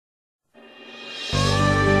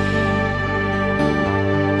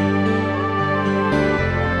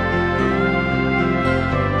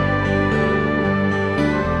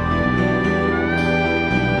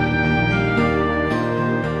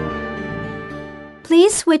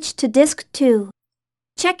Please switch to disc 2.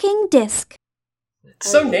 Checking disc.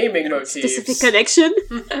 So naming motifs. Specific connection.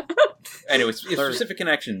 Anyways, specific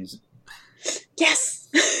connections. Yes.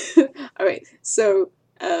 All right. So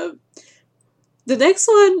the next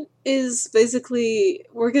one is basically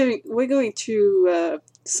we're going to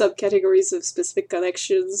subcategories of specific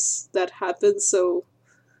connections that happen. So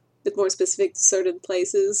a bit more specific to certain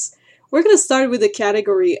places. We're gonna start with the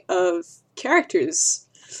category of characters.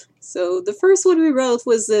 So the first one we wrote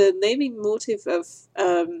was the naming motif of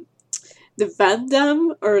the Van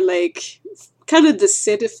Damme, or like kind of the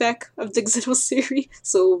Sid effect of the Xeno series.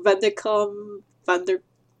 So Vandercom,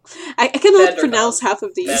 I cannot pronounce half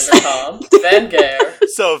of these. Vangear.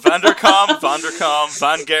 So Vandercom,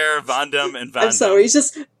 Vangear, Vandam, and Vandam. I'm sorry, it's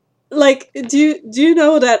just like, do you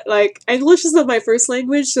know that like English is not my first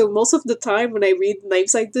language, so most of the time when I read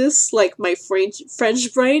names like this, like my French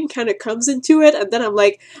brain kind of comes into it, and then I'm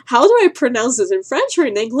like, how do I pronounce this in French or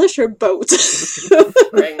in English or both?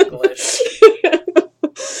 English.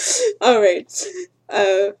 All right,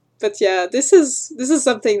 but yeah, this is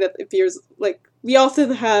something that appears like we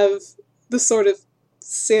often have the sort of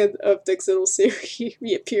Sid of the Xeno series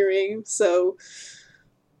reappearing, so.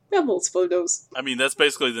 We have multiple of those. I mean, that's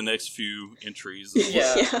basically the next few entries.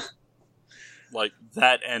 Yeah. Like,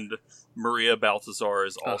 that and Maria Balthazar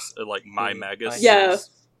is also, like, My Magus. Yeah.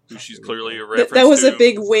 Who she's clearly a reference that was to. a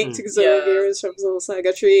big wink to Xenogears from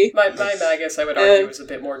Xenosaga Tree. My Magus, I would argue, was a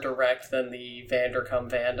bit more direct than the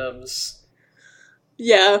Vandercom Vandams.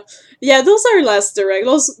 Yeah. Yeah, those are less direct.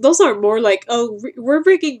 Those are more like, oh, we're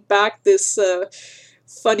bringing back this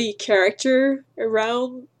funny character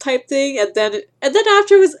around type thing, and then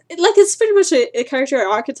afterwards, like, it's pretty much a character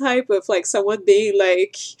archetype of like someone being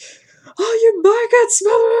like, oh, you're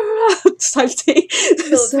maggots, type thing.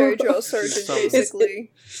 Military drill sergeant,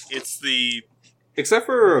 basically. It's the... Except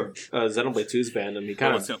for Xenoblade 2's Vandam, he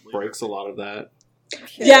kind of breaks a lot of that.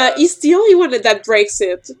 Yeah, he's the only one that breaks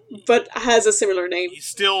it, but has a similar name. He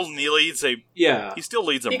still leads a... Yeah. He still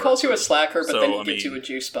leads a... He calls you a slacker, but so, then he gives you a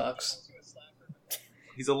juice box.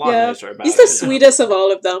 He's a lot nicer about it. He's the sweetest of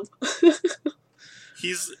all of them.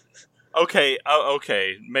 He's... Okay,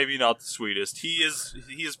 okay, maybe not the sweetest. He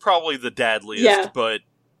is probably the dadliest, but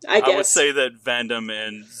I would say that Vandam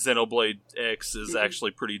and Xenoblade X is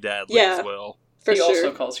actually pretty dadly as well. He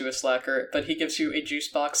also calls you a slacker, but he gives you a juice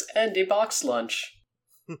box and a box lunch.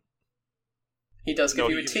 He does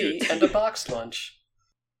give you a tea and a box lunch.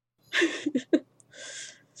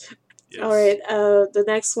 Yes. Alright, the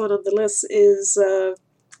next one on the list is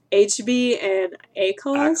HB and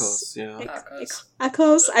Akos.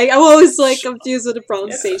 Akos. I'm always like confused with the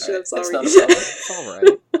pronunciation, I'm sorry. It's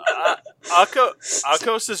alright.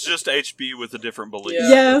 Akos is just HB with a different belief.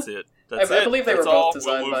 Yeah. That's it. I believe they were both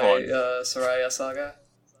designed by Soraya Saga.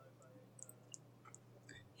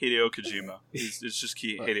 Hideo Kojima. It's just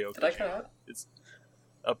Hideo Kojima. Did I cut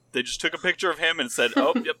out? They just took a picture of him and said,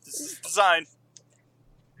 oh, yep, this is design.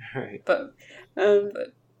 Right. But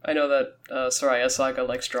I know that Soraya Saga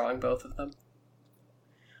likes drawing both of them.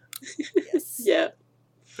 Yes. Yeah.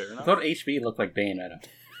 Fair enough. I thought HB looked like Bayonetta.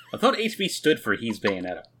 I thought HB stood for He's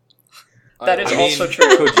Bayonetta. That is also true.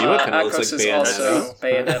 Kojima kind of looks Akos like is Bayonetta. also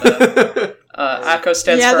Bayonetta. Akos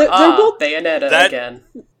stands for they're both, Bayonetta again.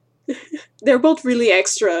 They're both really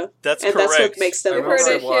extra. That's and correct. that's what makes them Heard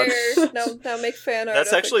it awesome. here. Now make fan art.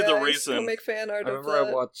 That's of actually it, the guys. reason. Go make fan art I of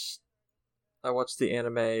remember that. I watched the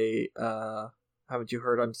anime. Haven't you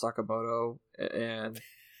heard? I'm Sakamoto, and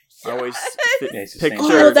I always pictured.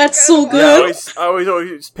 Oh, that's so good. Yeah, I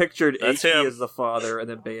always pictured That's HB him. as the father, and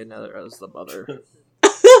then Bayonetta as the mother.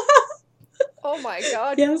 Oh my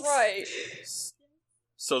god, Yes. you're right.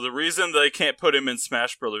 So the reason they can't put him in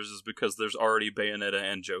Smash Brothers is because there's already Bayonetta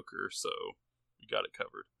and Joker, so you got it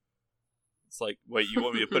covered. It's like, wait, you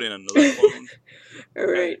want me to put in another clone?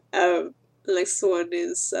 Alright, next one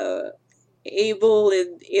is Abel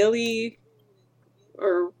and Ellie,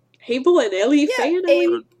 or Abel and Ellie fan?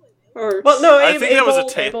 Or well, no, I think that was a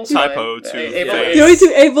typo to Abel. You want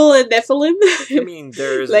to Abel and Nephilim? I mean,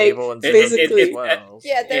 there is like, Abel and basically. as well.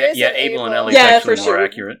 Yeah, there is an Abel and Ellie Yeah, is actually for more sure.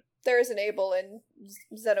 accurate. There is an Abel in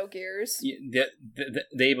Xenogears.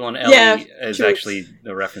 The Abel and Ellie Yeah, is true. actually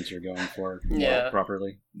the reference you're going for more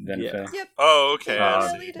properly than Yeah. Faye. Yep. Oh, okay.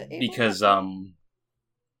 Because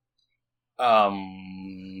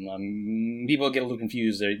people get a little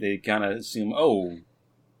confused. They kind of assume, oh,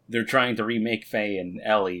 they're trying to remake Faye and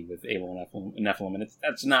Ellie with Abel and Nephilim, and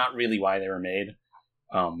that's not really why they were made.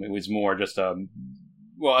 It was more just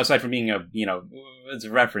well, aside from being it's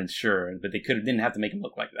a reference, sure, but they didn't have to make them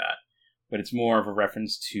look like that. But it's more of a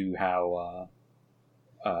reference to how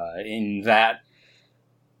in that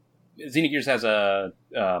Xenogears has a.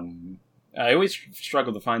 I always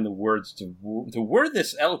struggle to find the words to word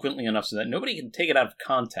this eloquently enough so that nobody can take it out of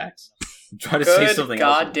context and try to say something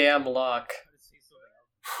goddamn else. Luck.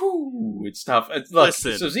 Whew, it's tough. Look,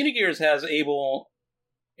 so Xenogears has Abel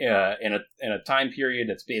in a time period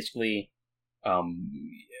that's basically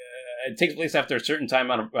it takes place after a certain time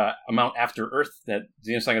amount after Earth that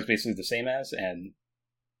Xenosaga is basically the same as, and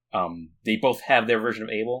they both have their version of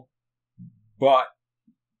Abel. But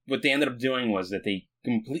what they ended up doing was that they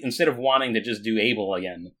instead of wanting to just do Abel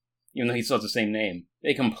again, even though he still has the same name,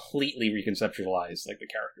 they completely reconceptualized like the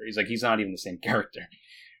character. He's not even the same character.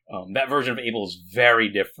 That version of Abel is very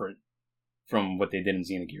different from what they did in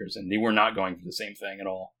Xenogears, and they were not going for the same thing at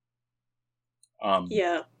all.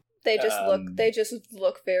 Yeah. They just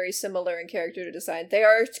look very similar in character design. They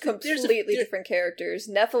are completely different characters.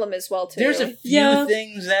 Nephilim as well too. There's a few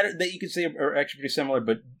things that you could say are actually pretty similar,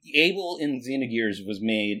 but Abel in Xenogears was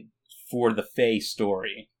made for the Fae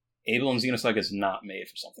story. Abel in Xenosaga is not made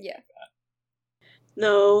for something like that.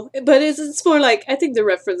 No, but it's more like, I think the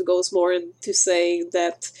reference goes more into saying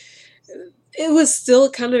that it was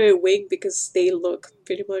still kind of a wig because they look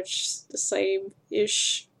pretty much the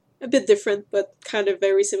same-ish. A bit different, but kind of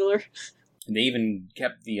very similar. And they even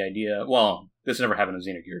kept the idea, well, this never happened in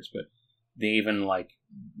Xenogears, but they even,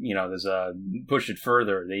 pushed it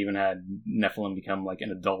further. They even had Nephilim become, like,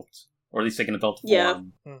 an adult, or at least, like, an adult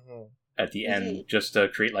form at the end, just to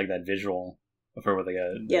create, like, that visual of her with, like,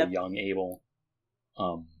 a young Abel.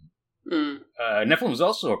 Nephilim was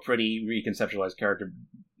also a pretty reconceptualized character,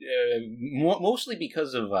 mostly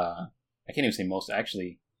because of, I can't even say most,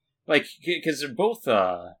 actually, like, because they're both,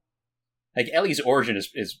 like, Ellie's origin is,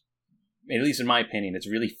 at least in my opinion, it's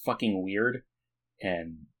really fucking weird.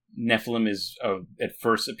 And Nephilim is, at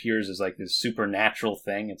first appears as, like, this supernatural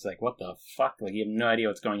thing. It's like, what the fuck? Like, you have no idea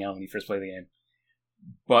what's going on when you first play the game.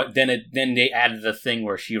 But then they added the thing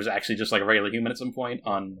where she was actually just, like, a regular human at some point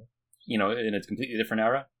in a completely different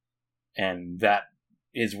era. And that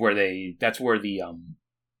is where that's where a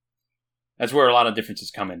lot of differences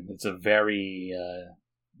come in. It's a very,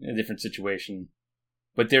 different situation.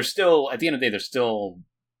 But they're still, at the end of the day, they're still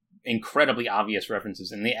incredibly obvious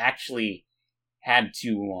references, and they actually had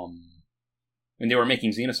to, when they were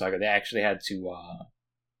making Xenosaga, they actually had to,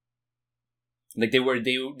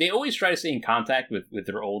 they always try to stay in contact with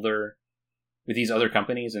these other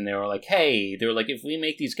companies, and they were like, hey, if we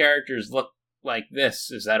make these characters look like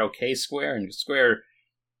this, is that okay, Square? And Square,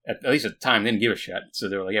 at least at the time, didn't give a shit, so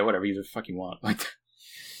they were like, yeah, whatever, you do the fuck you want. Like,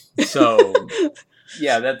 so...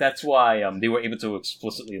 Yeah, that's why they were able to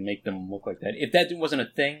explicitly make them look like that. If that wasn't a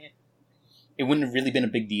thing, it wouldn't have really been a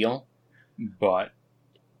big deal. But,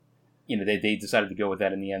 they decided to go with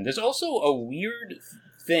that in the end. There's also a weird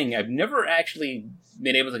thing. I've never actually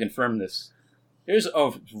been able to confirm this. There's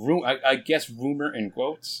I guess rumor in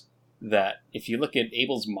quotes that if you look at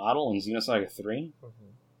Abel's model in Xenosaga 3,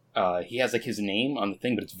 he has like his name on the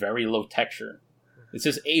thing, but it's very low texture. It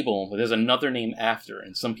says Abel, but there's another name after,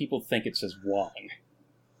 and some people think it says Wong.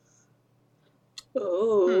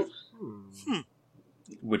 Oh.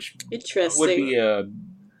 Which interesting. Would be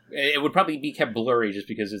it would probably be kept blurry just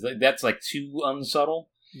because that's like too unsubtle.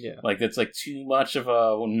 Yeah. Like that's like too much of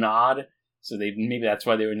a nod. So maybe that's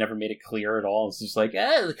why they never made it clear at all. It's just like,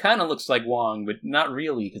 it kind of looks like Wong, but not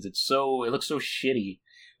really because it looks so shitty.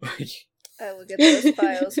 I will get those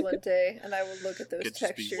files one day, and I will look at those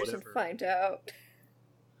textures and find out.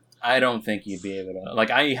 I don't think you'd be able to. Like,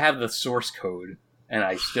 I have the source code, and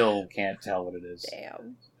I still can't tell what it is.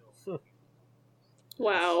 Damn.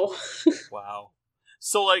 Wow. Wow.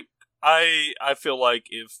 So, like, I feel like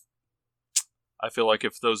if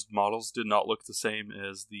those models did not look the same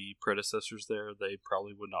as the predecessors there, they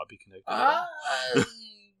probably would not be connected.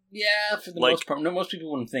 Yeah, for the most part. No, most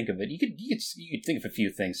people wouldn't think of it. You could think of a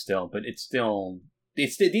few things still, but it's still... They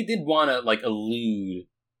did want to, like, allude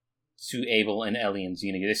to Abel and Ellie and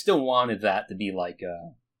Xenogears. They still wanted that to be like,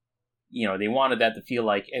 they wanted that to feel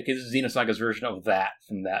like, because this is Xenosaga's version of that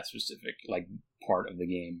from that specific, like, part of the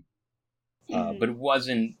game. But it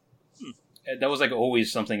wasn't, that was, like,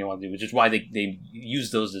 always something I wanted to do, which is why they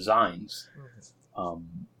used those designs. I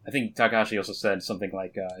think Takahashi also said something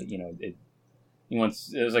like, it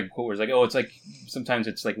was like a quote where it's like, it's like, sometimes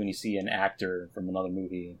it's like when you see an actor from another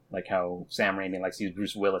movie, like how Sam Raimi likes to use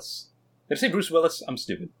Bruce Willis. Did I say Bruce Willis? I'm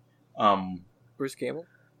stupid. Bruce Campbell?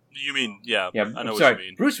 You mean, yeah, I know what you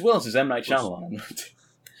mean. Bruce Willis is M. Night Shyamalan.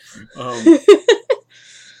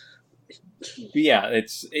 But yeah,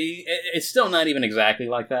 it's still not even exactly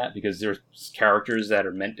like that, because there's characters that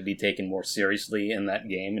are meant to be taken more seriously in that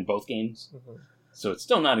game, in both games. So it's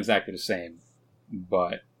still not exactly the same.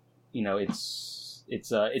 But, it's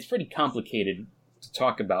it's pretty complicated to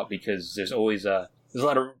talk about because there's always there's a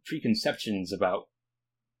lot of preconceptions about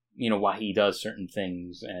why he does certain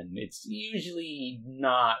things, and it's usually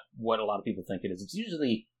not what a lot of people think it is. It's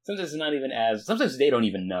usually sometimes it's not even sometimes they don't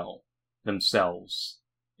even know themselves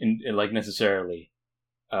like necessarily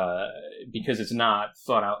because it's not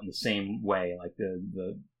thought out in the same way. Like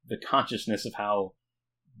the consciousness of how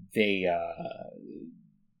they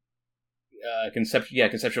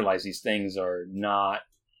conceptualize these things are not.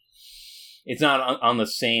 It's not on the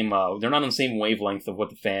same. They're not on the same wavelength of what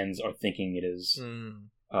the fans are thinking it is,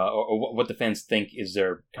 or what the fans think is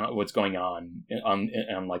what's going on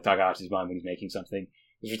like Takahashi's mind when he's making something.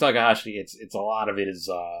 Because for Takahashi, it's a lot of it is.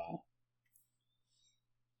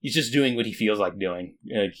 He's just doing what he feels like doing.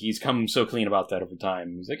 He's come so clean about that over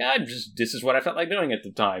time. He's like, this is what I felt like doing at the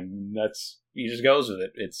time. He just goes with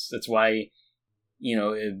it. That's why,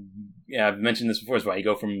 I've mentioned this before. It's why you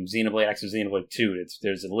go from Xenoblade X to Xenoblade 2.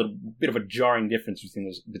 There's a little bit of a jarring difference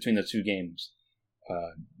between those two games.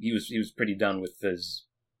 He was pretty done with his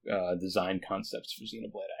design concepts for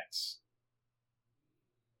Xenoblade X.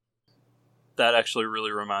 That actually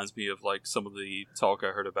really reminds me of like some of the talk I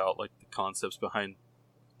heard about like the concepts behind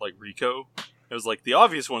like Rico. It was like the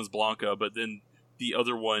obvious one is Blanca, but then the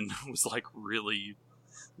other one was like really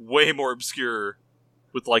way more obscure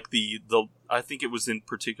with like the I think it was in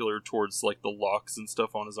particular towards like the locks and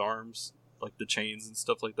stuff on his arms, like the chains and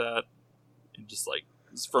stuff like that, and just like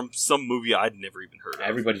it's from some movie I'd never even heard of.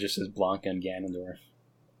 Everybody just says Blanca and Ganondorf.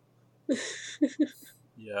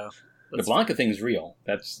 Yeah, the Blanca thing's real.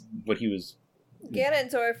 That's what he was.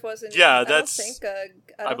 Ganondorf wasn't. Yeah, I that's. I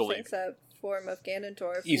don't think that form of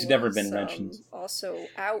Ganondorf. He's never been mentioned. Also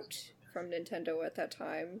out from Nintendo at that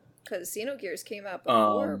time because Xenogears came out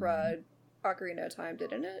before Ocarina of Time,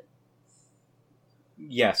 didn't it?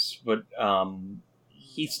 Yes, but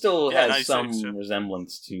he still has some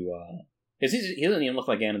resemblance to. Because he doesn't even look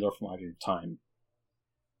like Ganondorf from Ocarina of Time.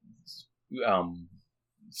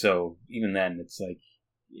 So even then, it's like,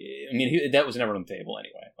 I mean, that was never on the table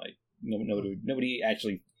anyway. Like nobody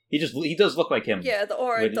actually. He does look like him. Yeah, I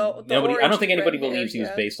don't think anybody believes he was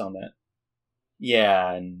based on that.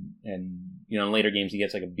 Yeah, and in later games he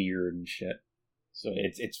gets like a beard and shit. So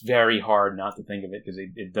it's very hard not to think of it because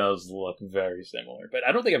it does look very similar. But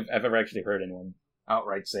I don't think I've ever actually heard anyone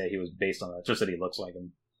outright say he was based on that. Just that he looks like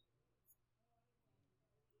him.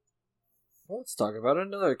 Let's talk about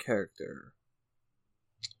another character.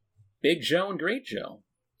 Big Joe and Great Joe.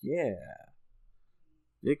 Yeah.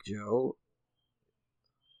 Big Joe.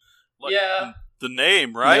 Yeah. The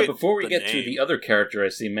name, right? Now, before we get to the other character I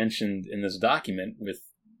see mentioned in this document with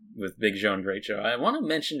Big Joe and Great Joe, I want to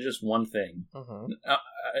mention just one thing.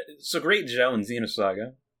 So Great Joe in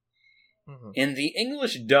Xenosaga, in the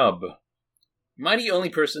English dub, am I the only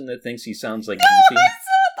person that thinks he sounds like Goofy?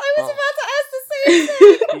 I was about to ask the same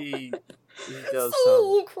thing! He does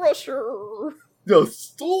Soul Crusher! The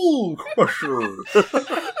Soul Crusher! I'm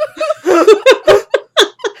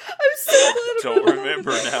so glad don't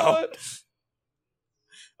remember now.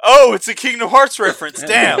 Oh, it's a Kingdom Hearts reference.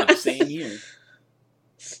 Damn. Same year.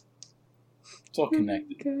 It's all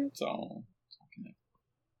connected. It's all connected.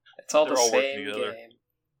 It's all the same game.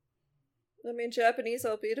 I mean, Japanese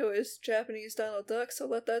albedo is Japanese Donald Duck, so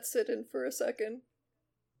let that sit in for a second.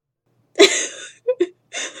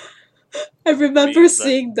 I remember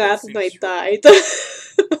seeing that when I died.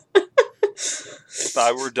 If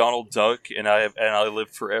I were Donald Duck and I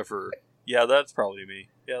lived forever, yeah, that's probably me.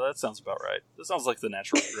 Yeah, that sounds about right. That sounds like the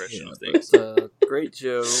natural progression of things. Great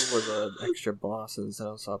Joe was an extra boss in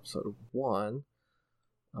Xenos Episode 1.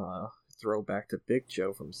 Throwback to Big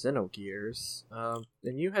Joe from Xenogears.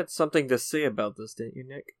 And you had something to say about this, didn't you,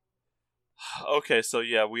 Nick? Okay, so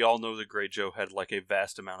yeah, we all know that Great Joe had like a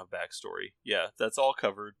vast amount of backstory. Yeah, that's all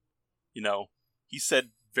covered. He said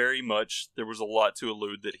very much there was a lot to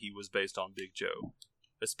allude that he was based on Big Joe.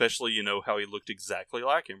 Especially, how he looked exactly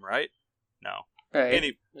like him, right? No.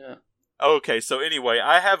 Right. Yeah. Okay, so anyway,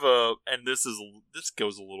 I have and this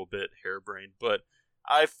goes a little bit harebrained, but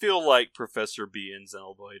I feel like Professor B in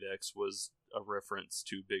Xenoblade X was a reference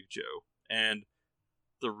to Big Joe. And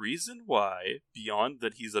the reason why, beyond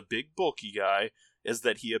that he's a big bulky guy, is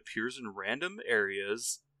that he appears in random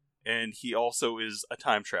areas, and he also is a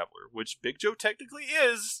time traveler, which Big Joe technically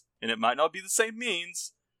is, and it might not be the same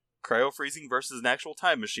means. Cryo-freezing versus an actual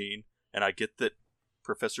time machine, and I get that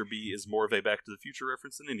Professor B is more of a Back to the Future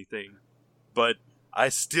reference than anything, but I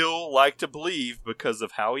still like to believe, because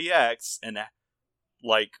of how he acts and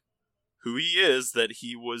like who he is, that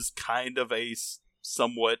he was kind of a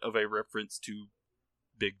somewhat of a reference to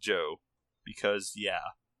Big Joe, because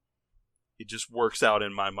yeah, it just works out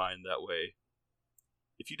in my mind that way.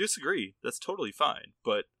 If you disagree, that's totally fine.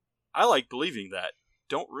 But I like believing that.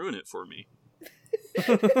 Don't ruin it for me.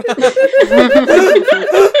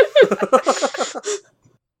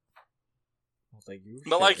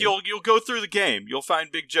 But like you'll go through the game, you'll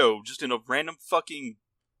find Big Joe just in a random fucking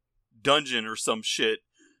dungeon or some shit,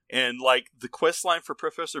 and like the quest line for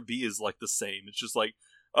Professor B is like the same. It's just like,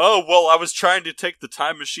 oh well, I was trying to take the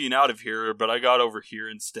time machine out of here, but I got over here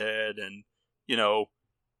instead, and you know,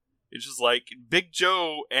 it's just like Big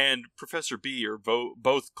Joe and Professor B are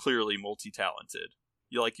both clearly multi-talented.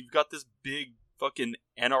 You've got this big fucking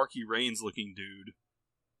Anarchy Reigns looking dude,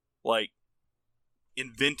 like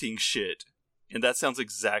inventing shit. And that sounds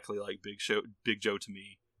exactly like Big Joe to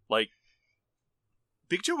me. Like,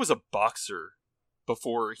 Big Joe was a boxer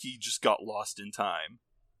before he just got lost in time.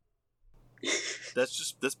 That's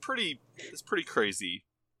pretty crazy.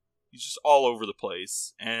 He's just all over the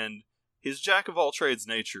place. And his jack of all trades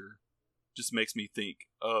nature just makes me think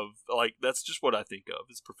of, like, that's just what I think of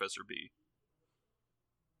is Professor B.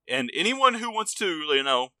 And anyone who wants to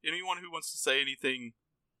say anything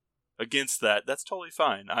against that, that's totally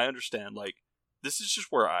fine. I understand, like, this is just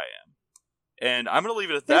where I am. And I'm going to leave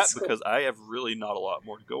it at that because I have really not a lot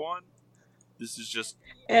more to go on. This is just...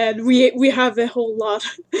 And we have a whole lot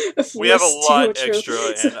of We have a lot extra,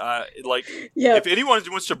 and if anyone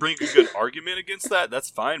wants to bring a good argument against that, that's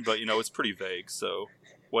fine, but, it's pretty vague, so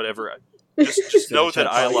whatever. Just know that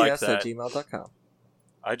I like that. @gmail.com.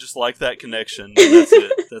 I just like that connection. That's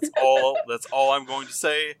it. That's all I'm going to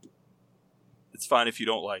say. It's fine if you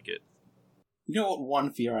don't like it. You know what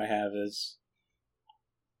one fear I have is...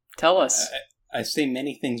 Tell us. I say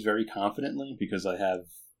many things very confidently because I have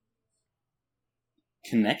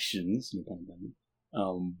connections, no pun intended.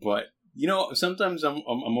 But sometimes I'm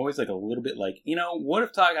always like a little bit like, what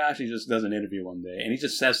if Takahashi just does an interview one day and he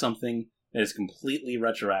just says something that is completely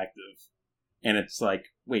retroactive, and it's like,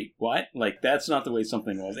 wait, what? Like that's not the way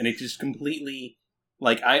something was, and it just completely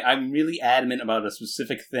like I'm really adamant about a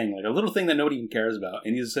specific thing, like a little thing that nobody even cares about,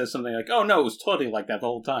 and he just says something like, oh no, it was totally like that the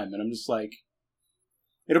whole time, and I'm just like.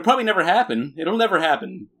 It'll probably never happen. It'll never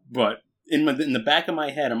happen. But in the back of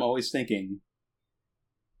my head, I'm always thinking,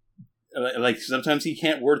 like, sometimes he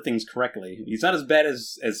can't word things correctly. He's not as bad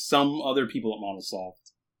as some other people at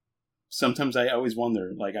Monosoft. Sometimes I always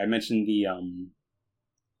wonder, like, I mentioned the,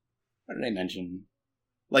 what did I mention?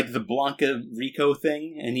 Like, the Blanca Rico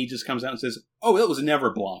thing, and he just comes out and says, oh, it was never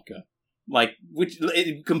Blanca. Like,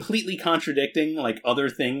 completely contradicting, like, other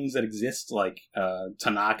things that exist, like,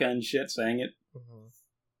 Tanaka and shit saying it. Mm-hmm.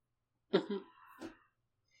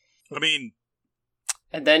 I mean...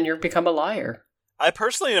 And then you become a liar. I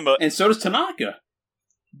personally am And so does Tanaka.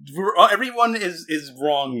 Everyone is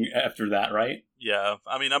wrong after that, right? Yeah,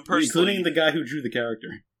 I mean, I'm personally... Including the guy who drew the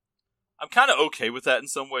character. I'm kind of okay with that in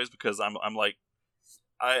some ways because I'm like...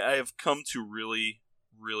 I have come to really,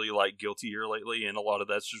 really like Guilty Gear lately, and a lot of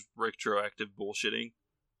that's just retroactive bullshitting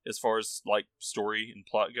as far as, like, story and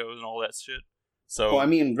plot goes and all that shit. So, I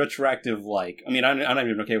mean, retroactive, like... I mean, I'm not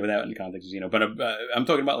even okay with that in the context of but I'm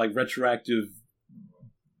talking about, like, retroactive...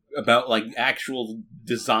 About, like, actual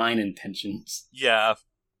design intentions. Yeah.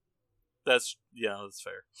 That's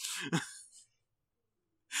fair.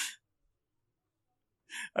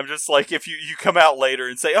 I'm just like, if you come out later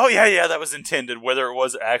and say, oh, yeah, that was intended, whether it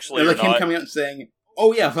was actually or not. Like him coming out and saying,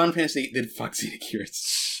 oh, yeah, Final Fantasy VIII did fuck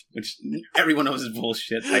Xenogears. Which everyone knows is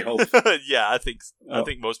bullshit, I hope. Yeah, I think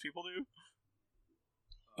most people do.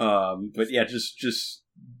 But yeah, just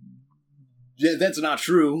yeah, that's not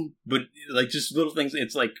true. But like, just little things.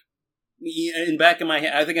 It's like in back of my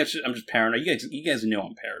head. I think I'm just paranoid. You guys know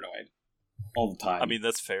I'm paranoid all the time. I mean,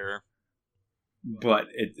 that's fair. But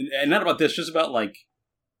and not about this. Just about like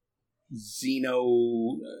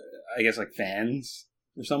Xeno. I guess like fans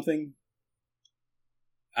or something.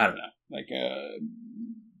 I don't know. Like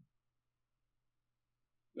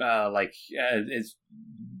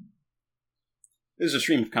it's a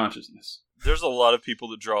stream of consciousness. There's a lot of people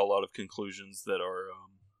that draw a lot of conclusions that are,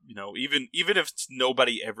 even if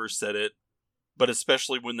nobody ever said it, but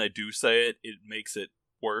especially when they do say it, it makes it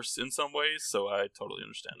worse in some ways. So I totally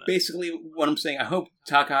understand that. Basically, what I'm saying, I hope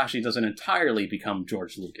Takahashi doesn't entirely become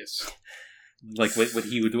George Lucas, like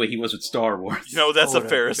the way he was with Star Wars. That's a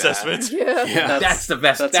fair assessment. Yeah. That's the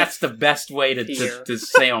best. That's the best way to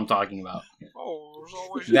say what I'm talking about.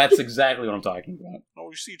 That's exactly what I'm talking about. No,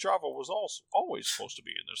 you see, Java was always supposed to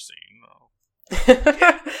be in this scene.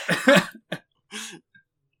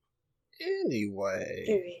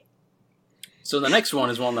 Anyway. So the next one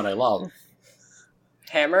is one that I love.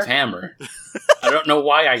 Hammer? It's Hammer. I don't know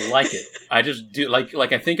why I like it. I just do.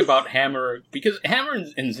 Like I think about Hammer, because Hammer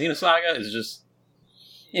in Xenosaga is just...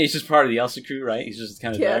 Yeah, he's just part of the Elsa crew, right? He's just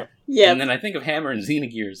kind of there. Yeah. And then I think of Hammer and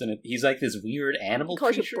Xenogears, and he's like this weird animal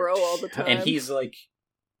Calls creature. you bro all the time. And he's like,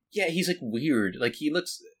 yeah, he's like weird. Like he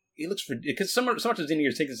looks because so much of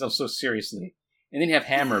Xenogears takes itself so seriously, and then you have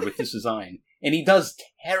Hammer with this design, and he does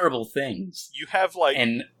terrible things. You have like,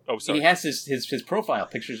 and he has his profile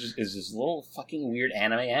pictures is this little fucking weird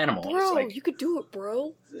anime animal. Bro, it's like, you could do it,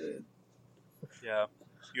 bro. Yeah,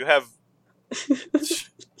 you have.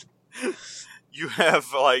 You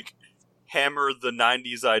have, like, Hammer, the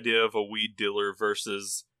 90s idea of a weed dealer,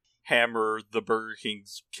 versus Hammer, the Burger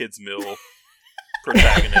King's Kids Meal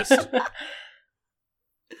protagonist.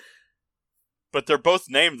 But they're both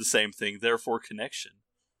named the same thing, therefore connection.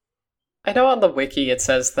 I know on the wiki it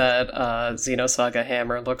says that Xenosaga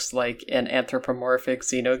Hammer looks like an anthropomorphic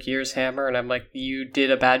Xenogears Hammer, and I'm like, you did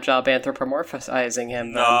a bad job anthropomorphizing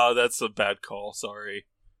him. No, that's a bad call, sorry.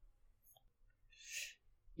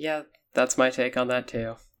 Yeah, that's my take on that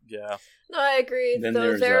too. Yeah. No, I agree.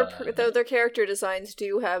 Though their character designs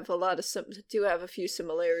do have a few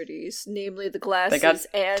similarities, namely the glasses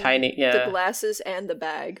and the glasses and the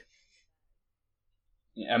bag.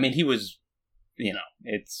 Yeah, I mean, he was,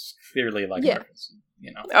 it's clearly like an artist,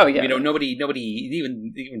 Oh yeah. Nobody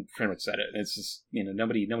even pretty much said it. It's just,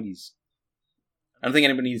 nobody's. I don't think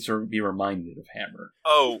anybody needs to be reminded of Hammer.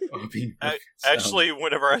 Oh, actually,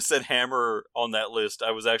 whenever I said Hammer on that list,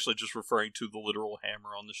 I was actually just referring to the literal hammer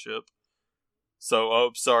on the ship.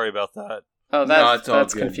 So, sorry about that. Oh,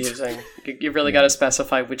 that's confusing. You really got to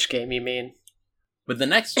specify which game you mean. But the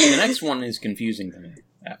next one is confusing to me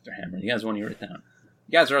after Hammer. You guys want to write down?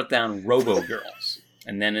 You guys wrote down Robo Girls,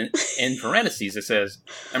 and then in parentheses it says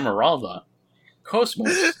Emeralda,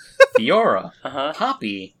 Cosmos, Fiora,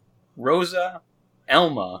 Poppy, Rosa,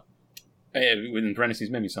 Elma, within parentheses,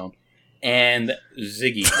 Mimizone, and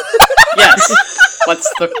Ziggy. Yes. What's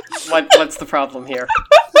the problem here?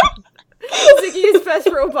 Ziggy is best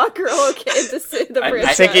robot girl. Okay,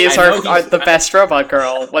 Ziggy is the best robot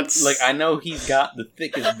girl. I know he's got the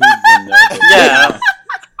thickest boobs in there. Yeah.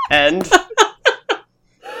 And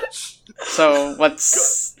so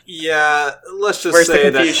what's? Yeah, let's just say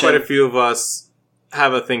that quite a few of us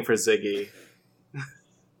have a thing for Ziggy.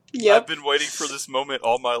 Yep. I've been waiting for this moment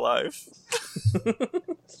all my life.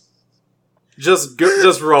 Just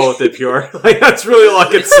roll with it, Pure. That's really all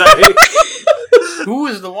I can say. Who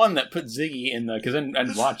was the one that put Ziggy in the... Because I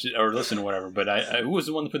didn't watch it or listen or whatever, but who was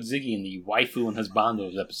the one that put Ziggy in the Waifu and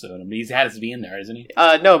Husbandos episode? I mean, he's had to be in there, isn't he?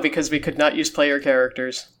 No, because we could not use player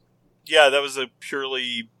characters. Yeah, that was a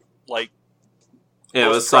purely, Yeah, it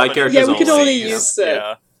was side characters. Yeah, we could only use...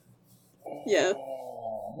 Yeah.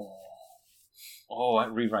 Oh, that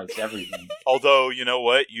rewrites everything. Although, you know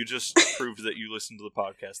what? You just proved that you listened to the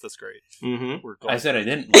podcast. That's great. Mm-hmm. I said I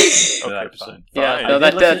didn't listen to that episode. Fine. Yeah, no,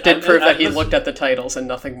 that did prove that he looked at the titles and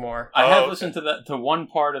nothing more. I have listened to one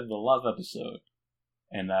part of the Love episode.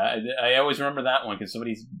 And I always remember that one because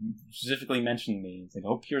somebody specifically mentioned me. It's like,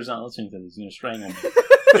 oh, Pure's not listening to this. He's going to strangle me.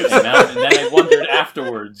 and then I wondered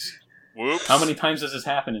afterwards, whoops, how many times does this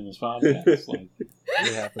happen in this podcast?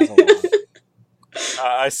 It happens a lot.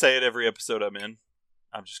 I say it every episode I'm in.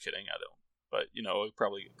 I'm just kidding. I don't. But, it'll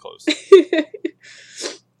probably get close.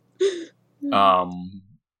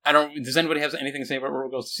 I don't... Does anybody have anything to say about Robo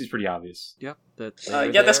Girls? This is pretty obvious. Yep.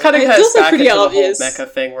 This kind of has back into the whole mecha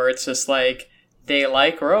thing where it's just like, they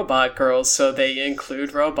like robot girls, so they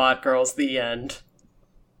include robot girls, the end.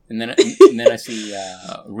 And then I see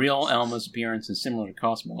real Elma's appearance is similar to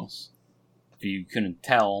Cosmos. If you couldn't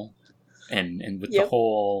tell... And with the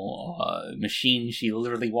whole machine she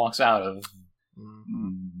literally walks out of,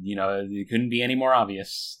 it couldn't be any more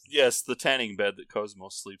obvious. Yes, the tanning bed that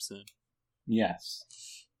Cosmos sleeps in. Yes.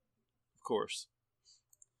 Of course.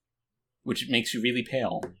 Which makes you really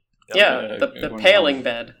pale. Yeah, the paling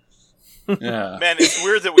bed. Yeah. Man, it's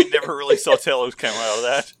weird that we never really saw Telos come out of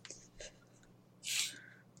that.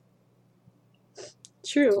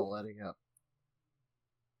 True. Letting up.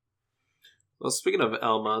 Well, speaking of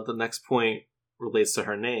Elma, the next point relates to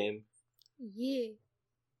her name. Yeah.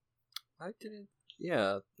 I didn't...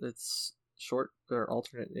 Yeah, it's short, or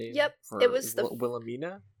alternate name. Yep, for it was the...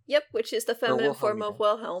 Wilhelmina? Yep, which is the feminine form of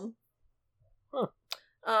Wilhelm. Huh.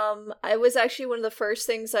 I was actually one of the first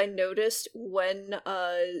things I noticed when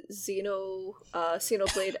Xenoblade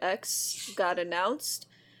X got announced.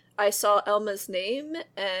 I saw Elma's name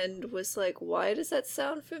and was like, why does that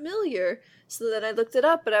sound familiar? So then I looked it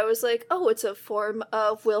up and I was like, oh, it's a form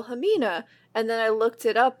of Wilhelmina. And then I looked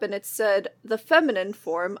it up and it said the feminine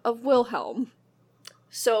form of Wilhelm.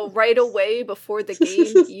 So right away, before the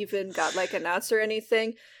game even got announced or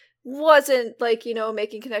anything, wasn't like,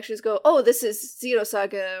 making connections go, oh, this is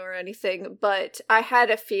Xenosaga or anything, but I had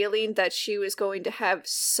a feeling that she was going to have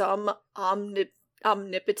some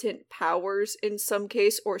omnipotent powers in some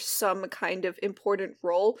case, or some kind of important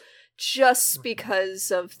role, just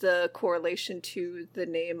because of the correlation to the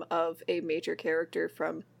name of a major character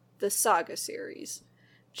from the Saga series.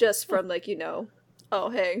 Just from like, oh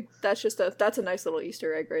hey, that's a nice little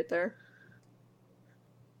Easter egg right there.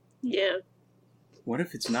 Yeah. What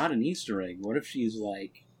if it's not an Easter egg? What if she's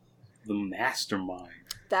like the mastermind?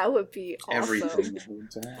 That would be awesome. Everything the whole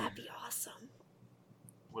time. That'd be awesome.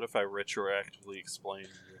 What if I retroactively explained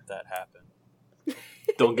that happened?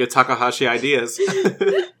 Don't get Takahashi ideas.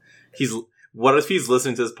 What if he's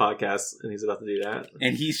listening to this podcast and he's about to do that?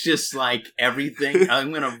 And he's just like, everything,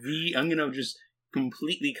 I'm gonna just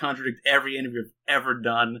completely contradict every interview I've ever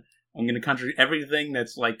done. I'm gonna contradict everything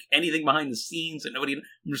that's like anything behind the scenes and nobody.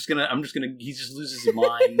 He just loses his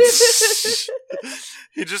mind.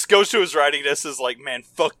 He just goes to his writing desk and is like, man,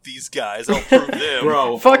 fuck these guys. I'll prove them.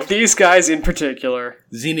 Bro. Fuck these guys in particular.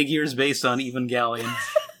 Xenogears based on Evangelion.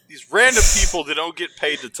 These random people that don't get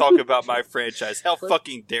paid to talk about my franchise. How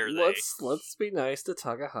fucking dare they? Let's be nice to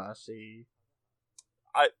Takahashi.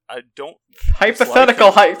 I don't...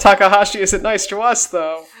 Hypothetical Takahashi isn't nice to us,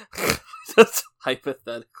 though. That's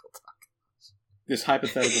hypothetical Takahashi. This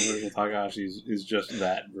hypothetical version of Takahashi is just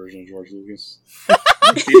that version of George Lucas.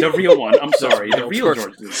 The real one. I'm sorry. The real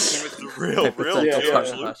George Lucas. The real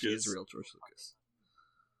George Lucas. Is real George Lucas.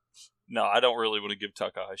 No, I don't really want to give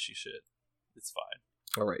Takahashi shit. It's fine.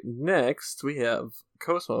 Alright, next we have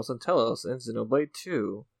Cosmos and Telos in Xenoblade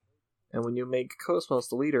 2. And when you make Cosmos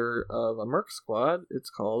the leader of a merc squad, it's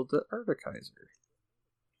called the Erdekaiser.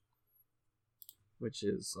 Which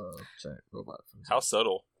is a giant robot. How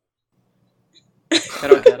subtle. I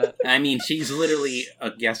don't get it. I mean, she's literally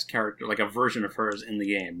a guest character, like a version of hers in the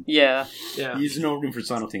game. Yeah. There's no room for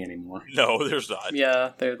subtlety anymore. No, there's not.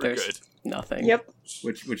 Yeah, there's nothing. Yep.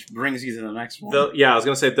 Which brings you to the next one. I was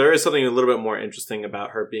going to say, there is something a little bit more interesting about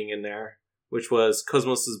her being in there, which was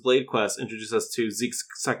Cosmos' Blade Quest introduced us to Zeke's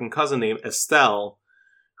second cousin named Estelle,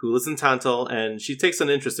 who lives in Tantal, and she takes an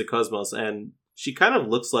interest in Cosmos, and she kind of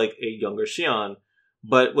looks like a younger Xion.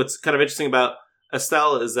 But what's kind of interesting about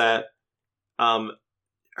Estelle is that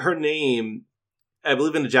her name, I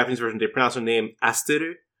believe in the Japanese version, they pronounce her name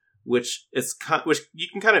Asteru, which you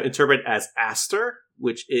can kind of interpret as Aster,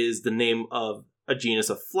 which is the name of a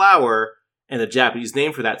genus of flower, and the Japanese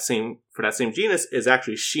name for that same genus is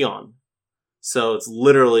actually Xion. So it's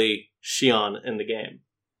literally Xion in the game.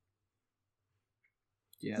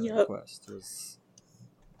 Yeah, the quest was...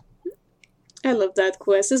 I love that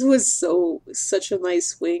quest. This was such a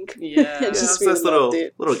nice wink. Yeah, I just really loved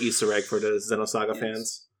it. Little Easter egg for the Xenosaga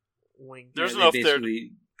fans. There's enough there.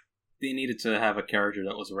 They needed to have a character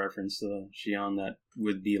that was a reference to Xion that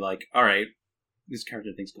would be like, all right, this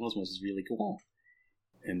character thinks Cosmos is really cool.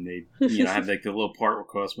 And they, have like the little part where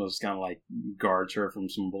Cosmos kind of like guards her from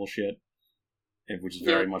some bullshit, which is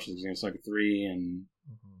very much like Xenosaga 3. And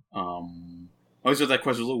I always thought that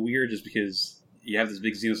quest was a little weird just because you have this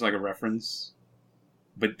big Xenosaga reference,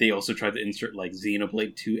 but they also tried to insert like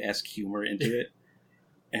Xenoblade 2-esque humor into it.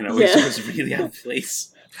 And I always thought it was really out of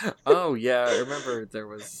place. Oh yeah, I remember there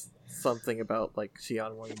was something about like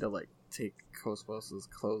Xion wanting to like take Cosmos'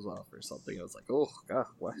 clothes off or something. I was like, oh god,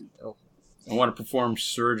 what? Oh. I want to perform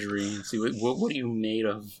surgery and see what are you made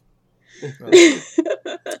of?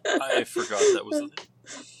 I forgot that was the thing.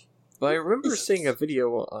 But I remember seeing a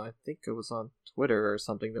video, I think it was on Twitter or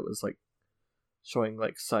something, that was like showing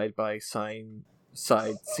like side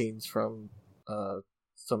scenes from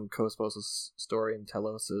some Cosmos' story and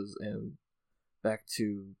Telos's, and back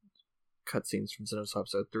to cutscenes from Xenosaga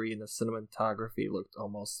Episode 3, and the cinematography looked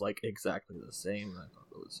almost like exactly the same. I thought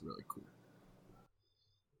it was really cool.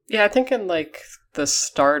 Yeah, I think in like the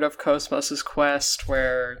start of Cosmos' quest,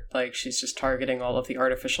 where like she's just targeting all of the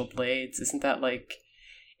artificial blades, isn't that like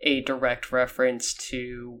a direct reference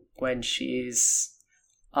to when she's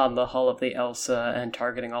on the hull of the Elsa and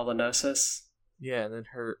targeting all the Gnosis? Yeah, and then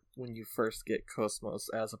when you first get Cosmos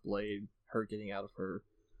as a blade, her getting out of her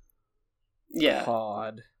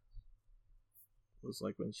pod was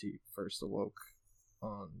like when she first awoke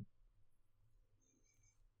on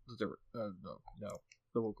the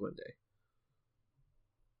Wookland Day.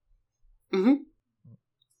 Mm-hmm.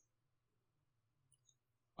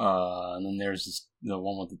 And then there's the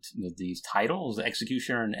one with these titles, the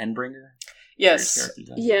Executioner and Endbringer. Yes.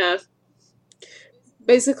 Yeah.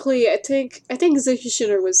 Basically, I think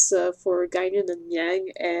Executioner was for Guinan and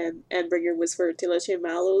Yang, and Endbringer was for Tilache and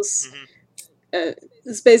Malos. Mm-hmm.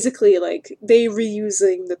 It's basically like they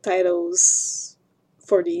reusing the titles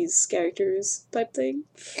for these characters type thing.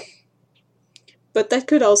 But that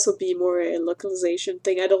could also be more a localization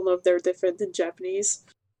thing. I don't know if they're different in Japanese.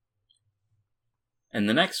 And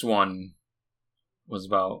the next one was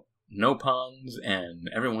about Nopons and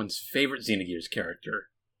everyone's favorite Xenogears character,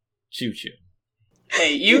 Choo Choo.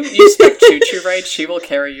 Hey, you spec Choo Choo right? She will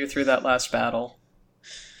carry you through that last battle.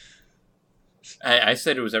 I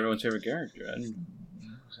said it was everyone's favorite character. I didn't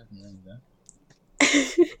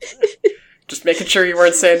Just making sure you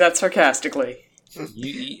weren't saying that sarcastically.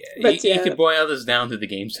 You could boil this down to the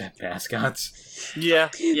game set mascots. Yeah.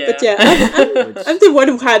 But yeah, I'm the one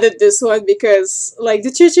who added this one because, like,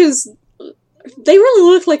 the Choo Choos, they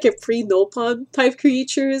really look like a pre-Nopon type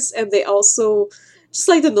creatures, and they also, just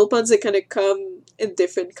like the Nopons, they kind of come in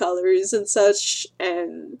different colors and such,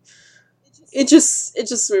 and it just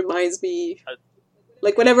reminds me,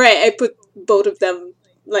 like, whenever I put both of them,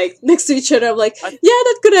 like, next to each other, I'm like, yeah,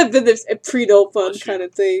 that could have been a pre-Nopon kind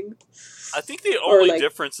of thing. I think the only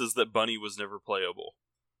difference is that Bunny was never playable.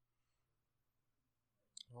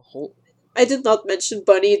 I did not mention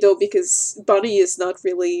Bunny, though, because Bunny is not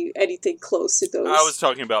really anything close to those. I was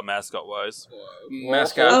talking about mascot-wise.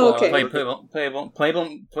 Mascot, okay.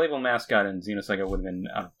 Playable mascot in Xenosaga would have been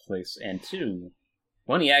out of place. And two,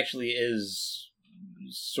 Bunny actually is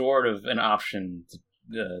sort of an option.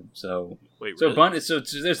 So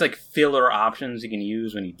there's like filler options you can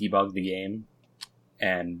use when you debug the game.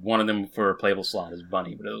 And one of them for a playable slot is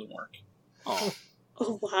Bunny, but it doesn't work. Oh.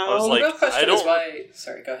 Oh, wow. I was like, the real question is why...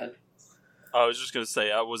 Sorry, go ahead. I was just going to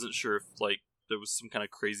say, I wasn't sure if, like, there was some kind of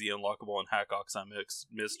crazy unlockable in Hackox I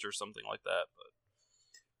missed or something like that, but...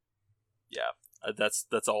 Yeah,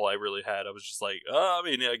 that's all I really had. I was just like, I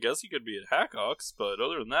mean, I guess he could be at Hackox, but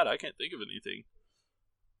other than that, I can't think of anything.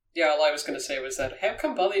 Yeah, all I was going to say was that, how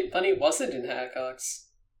come Bunny wasn't in Hackox?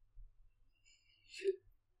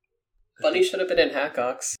 Bunny should have been in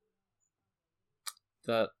Hackox.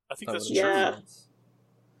 I think that's true.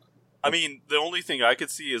 I mean, the only thing I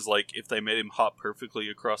could see is, like, if they made him hop perfectly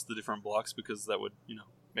across the different blocks, because that would,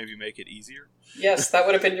 maybe make it easier. Yes, that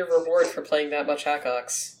would have been your reward for playing that much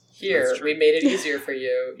Hackox. Here, we made it easier for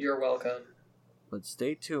you. You're welcome. But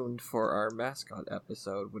stay tuned for our mascot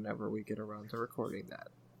episode whenever we get around to recording that.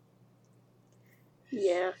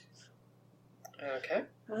 Yeah. Okay.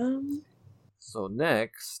 So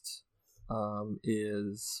next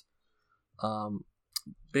is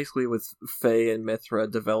basically with Faye and Mythra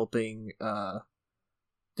developing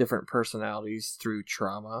different personalities through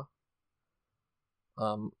trauma.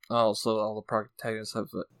 Also, all the protagonists have,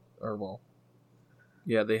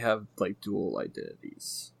 they have like dual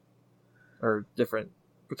identities, or different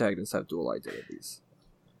protagonists have dual identities.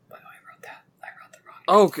 By the way, I wrote the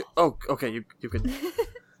wrong. Okay. Oh, okay. You can.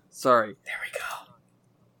 Sorry. There we go.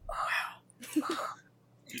 Wow.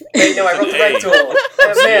 Wait, no, I wrote the right duel.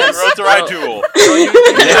 Oh, man. You wrote the right duel.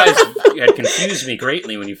 You had confused me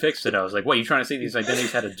greatly when you fixed it. I was like, what, you trying to say these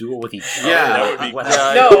identities had a duel with each other? Yeah, that would be...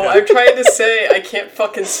 No, I'm trying to say I can't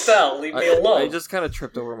fucking spell. Leave me alone. I just kind of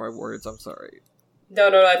tripped over my words. I'm sorry. No,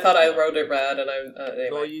 I thought I wrote it right, and anyway.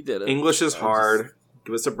 Well, you did it. English is hard.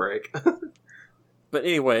 Give us a break. But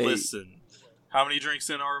anyway... Listen, how many drinks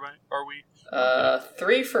in are we?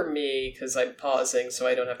 3 for me, because I'm pausing so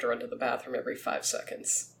I don't have to run to the bathroom every 5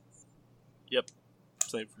 seconds. Yep.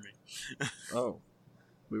 Same for me. Oh.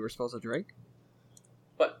 We were supposed to drink?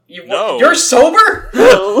 What? No. You're sober?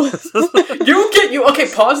 No.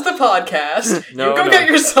 Okay, pause the podcast. Get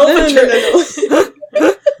yourself a drink.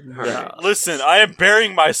 No. Listen, I am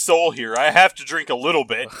bearing my soul here. I have to drink a little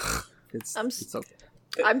bit. It's okay.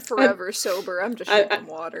 I'm forever sober. I'm just drinking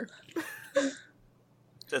water.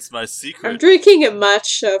 That's my secret. I'm drinking a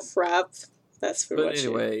matcha frap. That's for But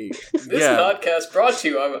anyway, This podcast brought to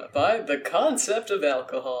you by the concept of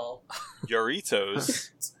alcohol.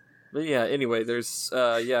 Yoritos. But yeah, anyway, there's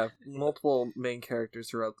multiple main characters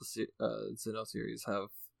throughout the Xeno series have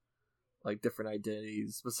like different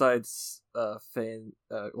identities. Besides Faye,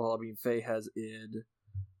 Faye has Id,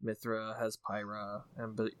 Mythra has Pyra,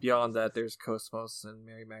 and beyond that, there's Cosmos and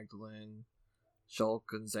Mary Magdalene, Shulk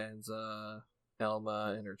and Zanza,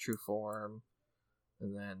 Elma in her true form,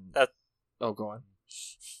 and then go on.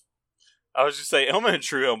 I was just saying, Elma and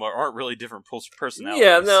True Elma aren't really different personalities.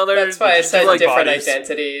 Yeah, no, that's why I said like different bodies.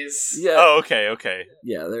 Identities. Yeah. Oh, okay.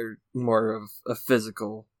 Yeah, they're more of a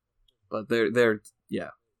physical, but they're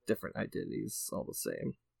different identities all the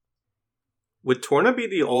same. Would Torna be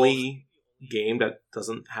the only game that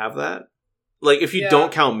doesn't have that? Like, if you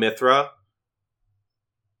don't count Mythra.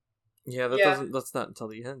 Yeah, that's not until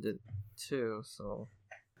the end, too, so...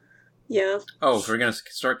 Yeah. Oh, if we're gonna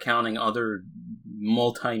start counting other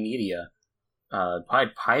multimedia,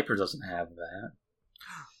 Pied Piper doesn't have that.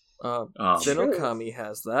 Zenokami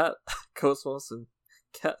has that. Cosmos and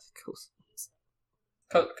Cat Cosmos.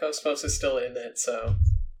 Cosmos is still in it, so...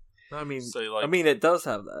 I mean, it does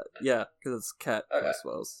have that. Yeah, because it's Cat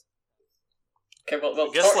Cosmos. Okay, well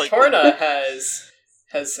Torna has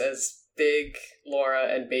Big Laura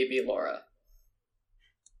and Baby Laura.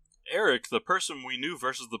 Eric, the person we knew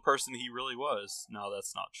versus the person he really was. No,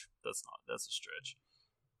 that's not true. That's a stretch.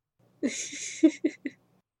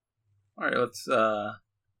 Alright, let's go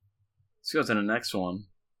to the next one.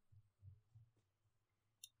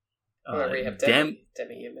 We have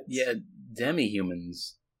demi-humans. Yeah,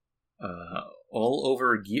 demi-humans. All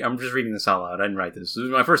over Gears. I'm just reading this out loud. I didn't write this. This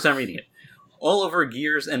is my first time reading it. All over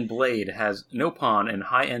Gears and Blade has Nopon and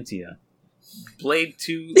High Entia. Blade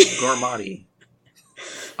 2 Gormati.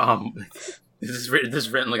 This is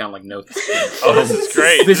written like on like notes. Oh, this is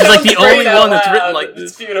great. This is like the only one that's written like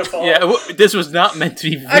this. It's beautiful. Yeah, this was not meant to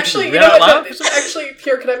be written. Actually, you know what? Actually,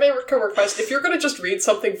 Pierre, can I make a request? If you're going to just read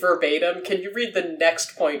something verbatim, can you read the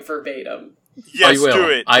next point verbatim? Yes, do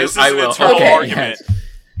it. This is an internal argument.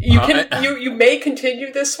 Yes. You may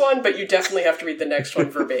continue this one, but you definitely have to read the next one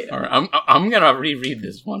verbatim. All right, I'm gonna reread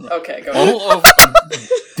this one. Okay, go ahead. All over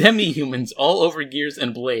demi-humans, all over Gears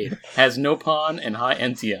and Blade has Nopon and High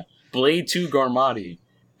Entia. Blade 2 Gormati.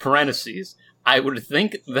 Parentheses. I would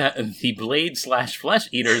think that the Blade/Flesh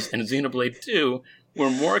Eaters in Xenoblade 2 were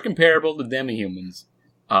more comparable to demi-humans.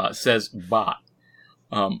 Says Bot.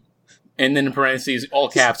 And then in parentheses, all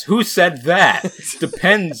caps, who said that?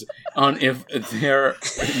 Depends on if they're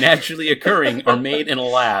naturally occurring or made in a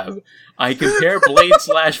lab. I compare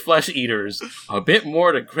Blade/Flesh Eaters a bit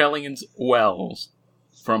more to Krellion's Wells.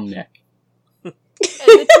 From Nick. And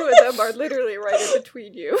the two of them are literally right in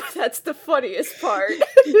between you. That's the funniest part.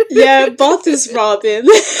 Yeah, Bot is Robin.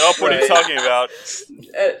 Nope, what are you talking about?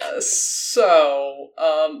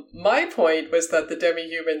 My point was that the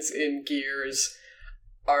demi-humans in Gears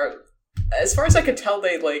are... As far as I could tell,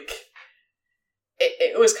 they,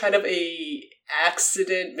 it was kind of a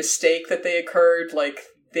accident mistake that they occurred.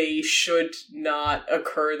 They should not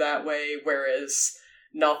occur that way, whereas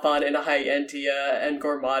Nopon and High Entia and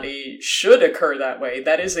Gormati should occur that way.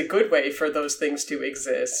 That is a good way for those things to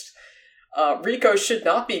exist. Rico should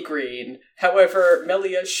not be green. However,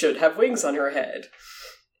 Melia should have wings on her head.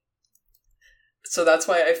 So that's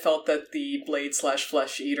why I felt that the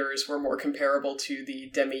Blade/Flesh Eaters were more comparable to the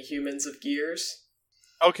demi-humans of Gears.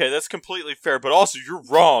 Okay, that's completely fair, but also you're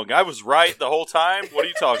wrong. I was right the whole time. What are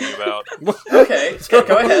you talking about? Okay,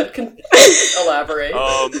 go ahead. Elaborate.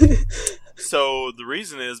 So the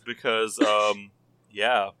reason is because,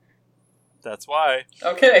 yeah, that's why.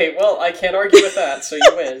 Okay, well, I can't argue with that, so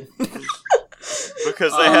you win.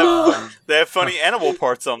 Because they have funny animal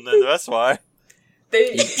parts on them, that's why.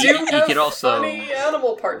 They do have funny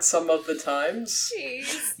animal parts some of the times.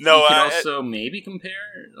 Jeez. No, you could also maybe compare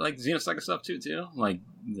Xenosaga stuff too, like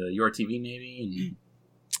the URTV maybe.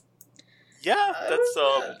 Yeah, that's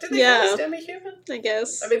do they call demi-human? I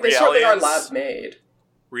guess. I mean, they certainly are lab made.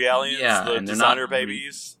 Realians, the designer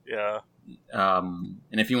babies. Yeah. And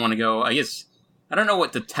if you want to go, I guess I don't know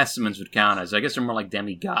what the Testaments would count as. I guess they're more like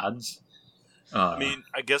demigods. I mean,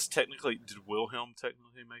 I guess technically, did Wilhelm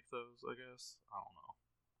technically make those? I guess I don't know.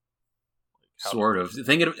 Sort of.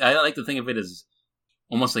 I like to think of it as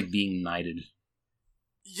almost like being knighted.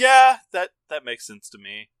 Yeah, that makes sense to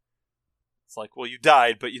me. It's like, well, you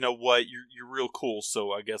died, but you know what? You're real cool,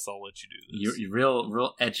 so I guess I'll let you do this. You're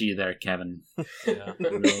real etchy there, Kevin. Yeah.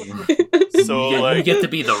 So you get to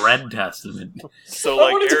be the Red Testament. So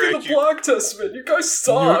I wanted to be the Black Testament. You guys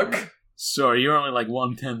suck. Sorry, you're only like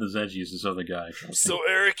 1/10 as edgy as this other guy. So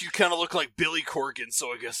Eric, you kind of look like Billy Corgan, so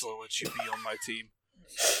I guess I'll let you be on my team.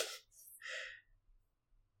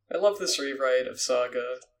 I love this rewrite of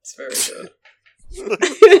Saga. It's very good.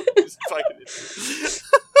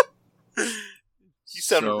 You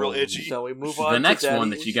sounded real edgy. Shall we move on? The next one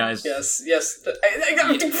that you guys... Yes.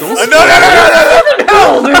 No, dude.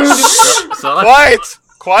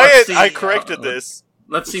 Quiet! I corrected this.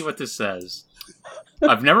 Let's see what this says.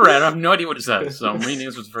 I've never read it. I have no idea what it says, so I'm reading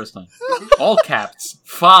this for the first time. All caps.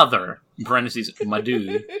 Father, in parentheses,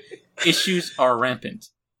 Madhu. Issues are rampant.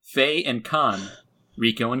 Faye and Khan.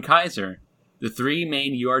 Rico and Kaiser, the three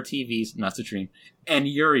main URTVs, Nasatrim, and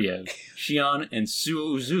Yuriev, Shion and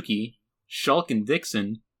Suzuki, Shulk and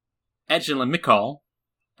Dixon, Edgel and Mikal,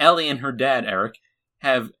 Ellie and her dad, Eric,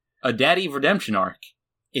 have a daddy redemption arc.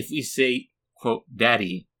 If we say, quote,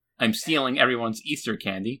 daddy, I'm stealing everyone's Easter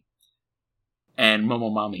candy, and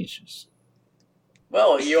Momomami issues.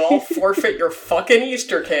 Well, you all forfeit your fucking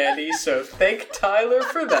Easter candy, so thank Tyler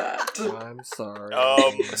for that. I'm sorry.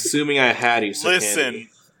 Assuming I had Easter candy. Listen,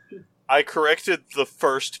 I corrected the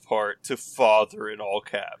first part to father in all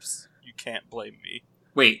caps. You can't blame me.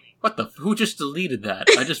 Wait, what the? Who just deleted that?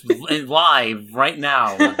 I just live right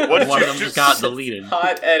now. What one of them just got deleted.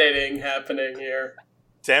 Hot editing happening here.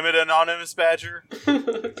 Damn it, Anonymous Badger.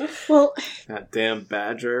 Well, that damn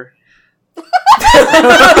Badger.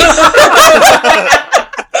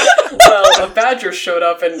 Well, a badger showed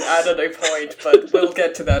up and added a point, but we'll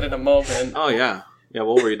get to that in a moment. Oh, yeah. Yeah,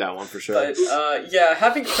 we'll read that one for sure. But,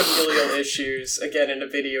 having familial issues, again, in a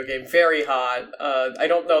video game, very hot. I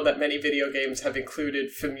don't know that many video games have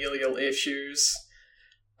included familial issues.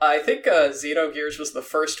 I think Xenogears was the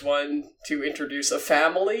first one to introduce a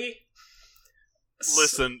family.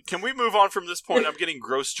 Listen, can we move on from this point? I'm getting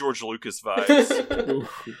gross George Lucas vibes.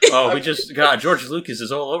 Oh, we just got George Lucas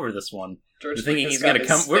is all over this one. George thinking Lucas he's going to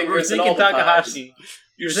come. We're thinking Takahashi.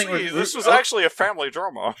 You're thinking this was actually a family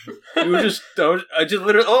drama. We were just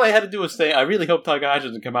literally all I had to do was say, I really hope Takahashi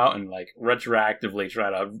doesn't come out and like retroactively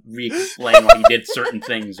try to re-explain why he did certain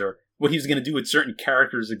things or what he was going to do with certain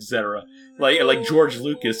characters, etc. Like George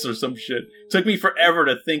Lucas or some shit. It took me forever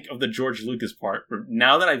to think of the George Lucas part, but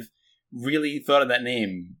now that I've really thought of that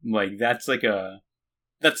name, like that's like the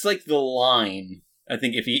line. I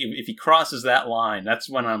think if he crosses that line, that's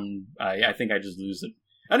when I think I just lose it.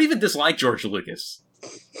 I don't even dislike George Lucas,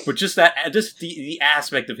 but just the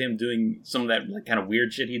aspect of him doing some of that like, kind of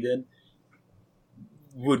weird shit he did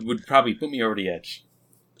would probably put me over the edge.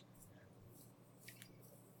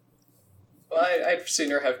 Well, I'd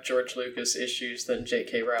sooner have George Lucas issues than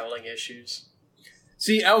J.K. Rowling issues.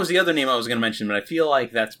 See, that was the other name I was going to mention, but I feel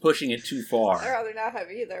like that's pushing it too far. I'd rather not have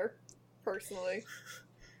either, personally.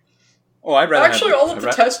 Oh, I'd rather actually, all of the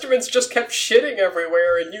Testaments just kept shitting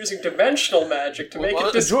everywhere and using dimensional magic to make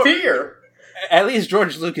it disappear. At least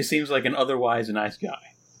George Lucas seems like an otherwise nice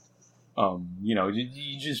guy.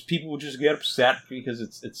 You just people would just get upset because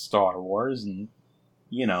it's Star Wars, and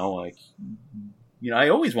I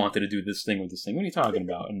always wanted to do this thing with this thing. What are you talking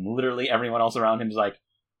about? And literally everyone else around him is like,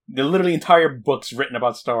 the literally entire book's written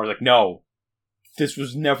about Star Wars. Like, no, this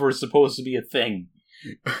was never supposed to be a thing.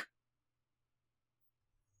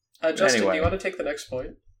 Justin, anyway. Do you want to take the next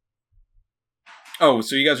point? Oh,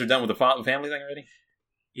 so you guys are done with the family thing already?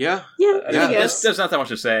 Yeah. I guess. There's not that much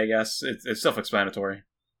to say, I guess. It's self-explanatory.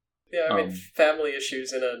 Yeah, I mean, family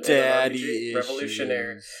issues in an daddy RPG,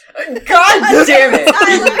 revolutionary. God damn it!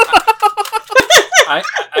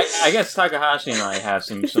 I guess Takahashi and I have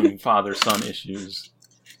some father-son issues.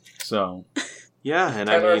 So, yeah, and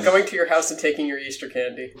Tyler, I'm going to your house and taking your Easter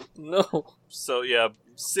candy. No. So yeah,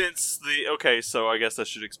 so I guess I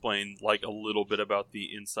should explain like a little bit about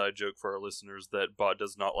the inside joke for our listeners that Bot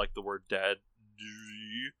does not like the word dad.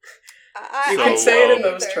 You can say it in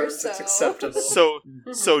those terms; it's acceptable.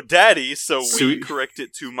 So daddy. So we correct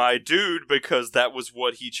it to my dude because that was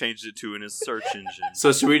what he changed it to in his search engine.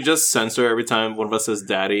 So should we just censor every time one of us says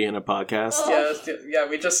 "daddy" in a podcast? Yeah.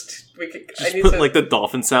 We could put like the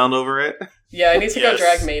dolphin sound over it. Yeah, I need to go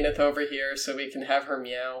drag Maineth over here so we can have her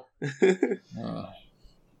meow.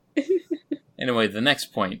 Anyway, the next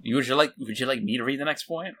point. Would you like me to read the next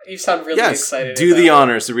point? You sound really excited. Do the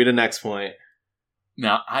honors to read the next point.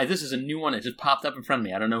 Now, this is a new one. It just popped up in front of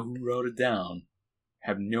me. I don't know who wrote it down. I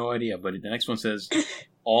have no idea. But the next one says,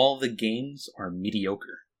 all the games are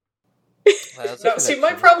mediocre. No, see,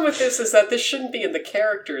 my problem with this is that this shouldn't be in the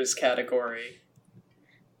characters category.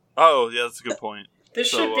 Oh, yeah, that's a good point. This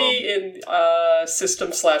should be in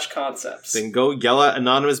system/concepts. Then go yell at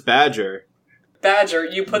Anonymous Badger. Badger,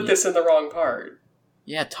 you put this in the wrong part.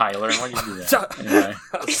 Yeah, Tyler, why'd you do that? Anyway.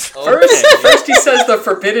 First he says the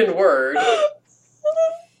forbidden word.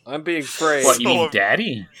 I'm being phrased. What, you mean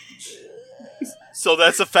daddy? So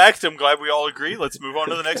that's a fact. I'm glad we all agree. Let's move on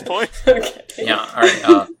to the next point. Okay. Yeah,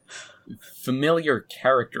 alright. Familiar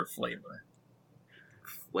character flavor.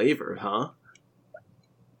 Flavor, huh?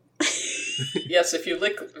 Yes, if you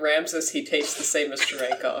lick Ramses, he tastes the same as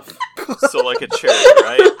Cherenkov. So like a cherry,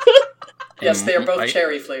 right? Yes, they are both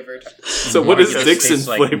cherry flavored. So what is Dixon's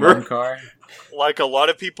flavor? Like a lot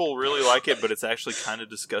of people really like it, but it's actually kind of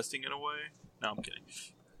disgusting in a way. No, I'm kidding.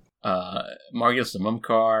 Margios to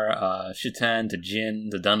Mumkar, Shiten to Jin,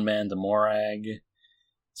 to Dunban to Morag.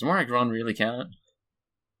 Does Morag Run really count?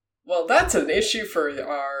 Well, that's an issue for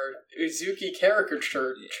our Uzuki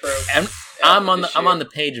caricature trope. I'm on the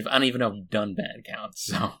page of I don't even know if Dunban counts.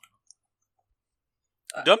 So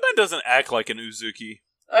Dunban doesn't act like an Uzuki.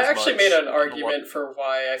 I actually made an argument for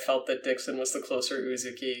why I felt that Dixon was the closer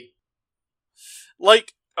Uzuki.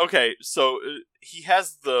 Like, okay, so he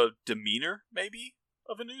has the demeanor, maybe,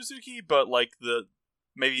 of an Uzuki, but like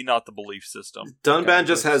maybe not the belief system. Dunban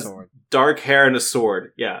just has dark hair and a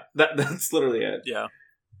sword. Yeah, that's literally it. Yeah.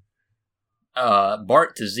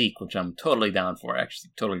 Bart to Zeke, which I'm totally down for. I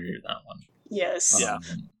actually totally agree with that one. Yes. Yeah.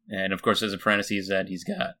 And of course, as apprentices, that he's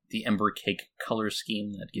got the Ember Cake color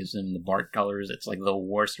scheme that gives him the Bart colors. It's like the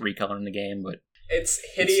worst recolor in the game, but it's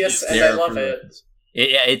hideous, and I love it.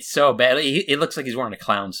 It's so bad. It looks like he's wearing a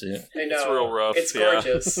clown suit. I know. It's real rough. It's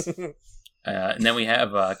gorgeous. And then we have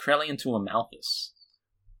Krelian to Amalthus.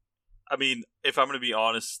 I mean, if I'm going to be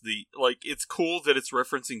honest, it's cool that it's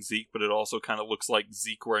referencing Zeke, but it also kind of looks like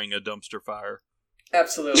Zeke wearing a dumpster fire.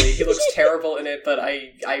 Absolutely. He looks terrible in it, but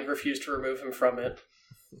I refuse to remove him from it.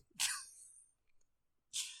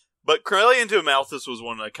 But Krelian to Amalthus was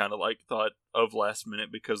one I kind of thought of last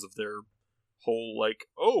minute because of their whole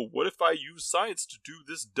oh, what if I use science to do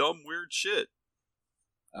this dumb weird shit?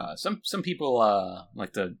 Some people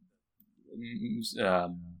like to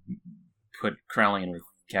put Krelian with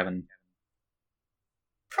Kevin.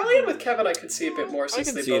 Probably with Kevin I could see a bit more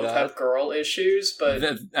since they both have girl issues, but...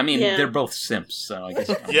 They're both simps, so I guess...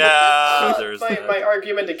 Yeah, there's my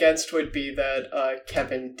argument against would be that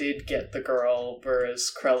Kevin did get the girl, whereas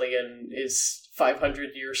Krelian is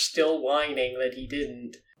 500 years still whining that he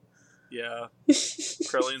didn't. Yeah.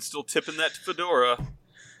 Krelian's still tipping that to Fedora.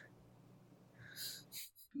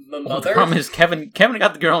 The mother? The problem is Kevin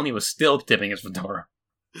got the girl and he was still tipping his Fedora.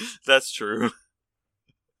 That's true.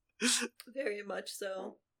 Very much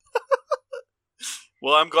so.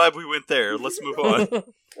 Well, I'm glad we went there. Let's move on.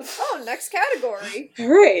 Oh, next category. All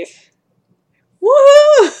right.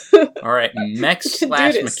 Woo! All right, mechs /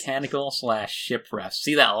 mechanical / ship refs.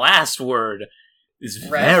 See, that last word is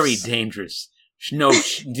very dangerous. No,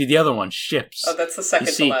 the other one, ships. Oh, that's the second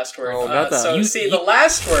to last word. Oh, not that. The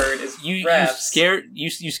last word is refs.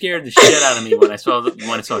 You scared the shit out of me when I saw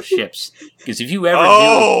ships. Because if you ever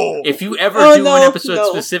do an episode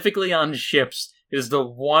specifically on ships, it is the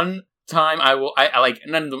one time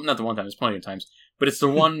not the one time. There's plenty of times, but it's the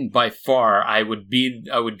one by far I would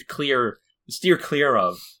steer clear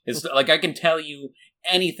of. It's like I can tell you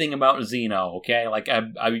anything about Xeno. Okay,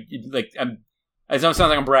 it sounds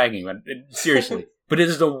like I'm bragging, but seriously. But it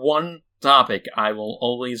is the one topic I will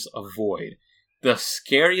always avoid. The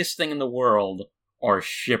scariest thing in the world are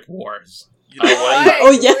ship wars. You know what?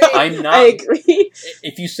 Oh yeah, I agree.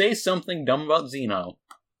 If you say something dumb about Xeno,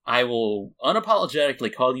 I will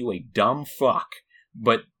unapologetically call you a dumb fuck.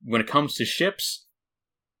 But when it comes to ships,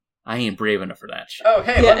 I ain't brave enough for that shit. Oh,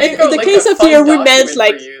 hey, yeah, in the case of here, we meant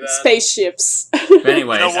spaceships. But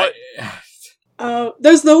anyways, you know what?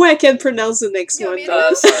 There's no way I can pronounce the next one.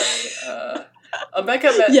 Sorry. Omega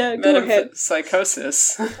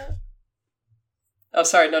Metempsychosis. Oh,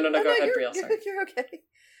 sorry. No, go ahead, Brielle. You're okay.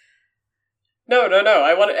 No.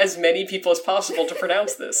 I want as many people as possible to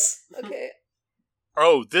pronounce this. Okay.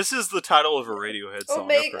 Oh, this is the title of a Radiohead song.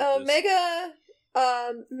 Omega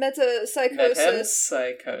Metempsychosis.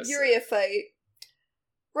 Uriaphite.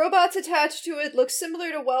 Robots attached to it look similar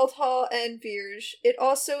to Weldhall and Virge. It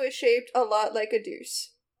also is shaped a lot like a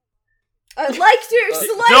deuce. Like deuce!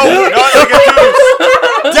 No, not like a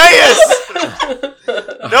deuce! Deus!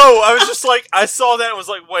 No, I was just I saw that and was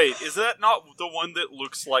like, wait, is that not the one that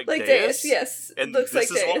looks like Deus? Deus, yes. And looks this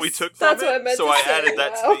like is Deus. what we took from That's it? What I meant so to I say. added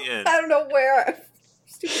that to the end. I don't know where.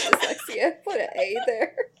 Stupid dyslexia. Put an A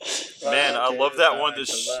there. Man, I love that one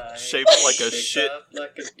that's shaped like a shit.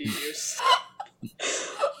 Like a deuce.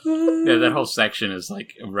 Yeah, that whole section is a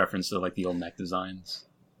reference to the old mech designs.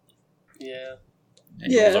 Yeah.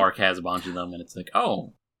 And Zark has a bunch of them, and it's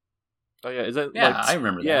oh yeah, is that I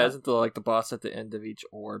remember that. Yeah, isn't the boss at the end of each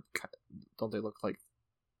orb? Don't they look like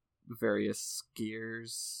various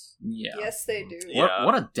skiers? Yeah. Yes, they do.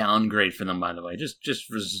 What a downgrade for them, by the way.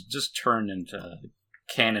 Just turned into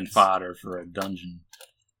cannon fodder for a dungeon.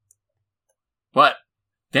 But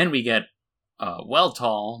then we get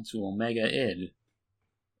Weldhall to Omega Id,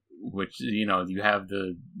 which you have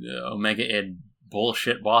the Omega Id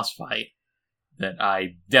bullshit boss fight that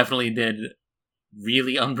I definitely did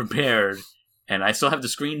really unprepared, and I still have the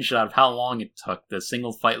screenshot of how long it took. The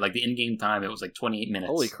single fight, the in-game time, it was 28 minutes.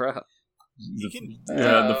 Holy crap.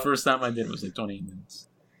 The first time I did it was 28 minutes.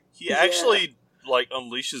 He actually,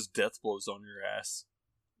 unleashes death blows on your ass.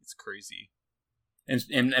 It's crazy.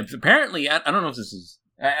 And apparently, I don't know if this is...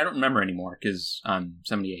 I don't remember anymore, because I'm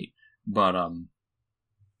 78, but,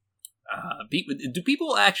 do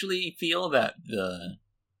people actually feel that the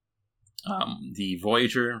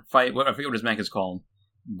Voyager fight, I forget what his mech is called,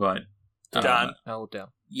 but... Down. Down.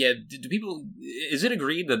 Yeah, do people... Is it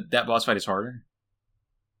agreed that boss fight is harder?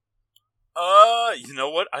 You know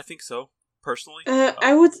what? I think so, personally.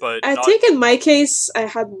 I think in my case, I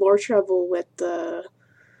had more trouble with the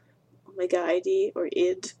Omega ID or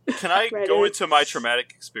ID. Can I go into my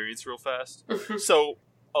traumatic experience real fast? So,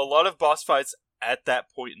 a lot of boss fights at that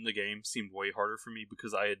point in the game seemed way harder for me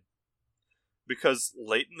because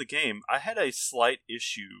late in the game I had a slight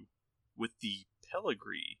issue with the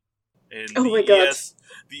Pellegrini in the ES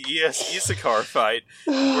Isakar fight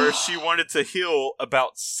where she wanted to heal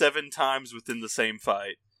about 7 times within the same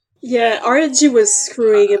fight. Yeah, RNG was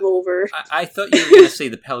screwing him over. I thought you were going to say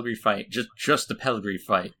the Pellegrini fight, just the Pellegrini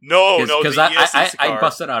fight. No, because I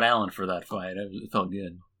busted out Alan for that fight. It felt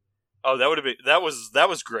good. Oh, that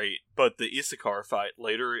was great. But the Isakar fight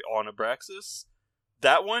later on Abraxas,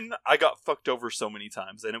 that one I got fucked over so many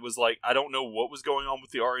times, and it was like I don't know what was going on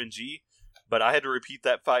with the RNG, but I had to repeat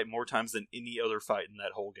that fight more times than any other fight in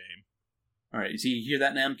that whole game. All right, so you hear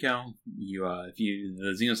that, Namco?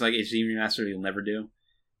 The Xenosaga HD remaster you'll never do.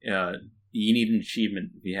 You need an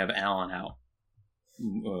achievement if you have Alan out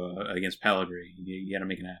against Pellegrini. You gotta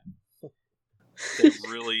make it happen. They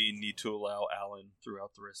really need to allow Alan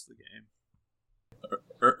throughout the rest of the game.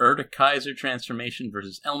 Urda-Kaiser transformation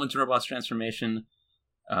versus Elements Robots transformation.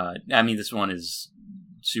 I mean, this one is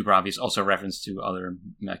super obvious. Also reference to other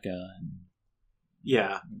mecha.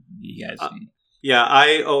 Yeah. You guys. Yeah,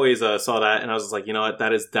 I always saw that, and I was just like, you know what?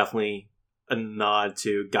 That is definitely a nod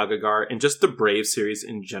to Galgagar and just the Brave series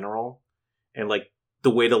in general, and like the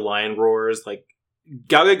way the lion roars. Like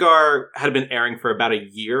Galgagar had been airing for about a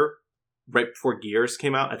year right before Gears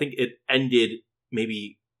came out. I think it ended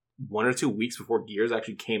maybe 1 or 2 weeks before Gears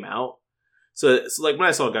actually came out. So like when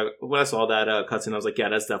I saw that cutscene, I was like, yeah,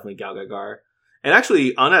 that's definitely Galgagar. And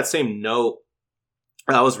actually, on that same note,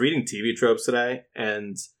 I was reading TV Tropes today,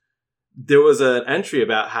 and there was an entry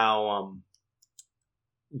about how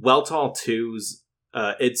Weltall 2's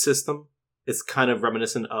id system is kind of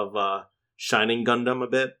reminiscent of Shining Gundam a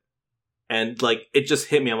bit. And like it just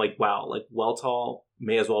hit me. I'm like, wow, like Weltall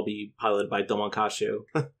may as well be piloted by Domon Kashu.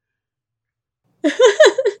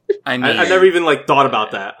 I mean, I never even like thought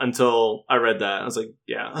about that until I read that. I was like,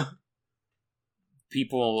 yeah.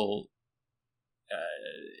 People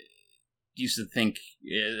used to think,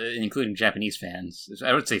 including Japanese fans,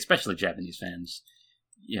 I would say especially Japanese fans,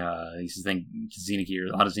 used to think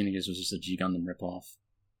a lot of Xenogears was just a G Gundam ripoff.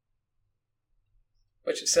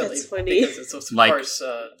 Which is silly. That's funny. Because it's, of course,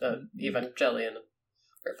 Evangelion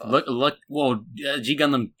ripoff. Look, well, G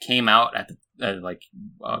Gundam came out at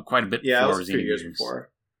quite a bit before. Yeah, it was 3 years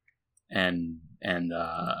before. And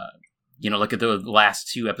look at the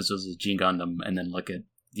last 2 episodes of G Gundam, and then look at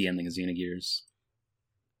the ending of Xenogears.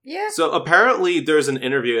 Yeah. So apparently there's an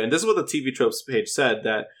interview, and this is what the TV Tropes page said,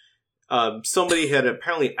 that somebody had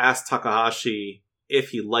apparently asked Takahashi if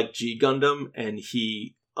he liked G Gundam, and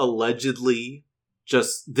he allegedly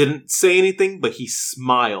just didn't say anything, but he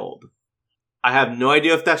smiled. I have no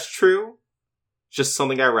idea if that's true. Just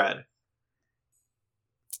something I read.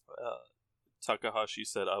 Takahashi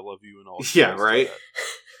said, "I love you," and all. Yeah, right.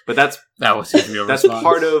 But that was his real that's response.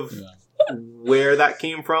 Part of where that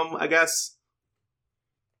came from, I guess.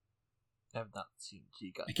 I've not seen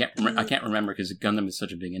G Gundam. I can't remember because Gundam is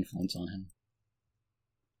such a big influence on him.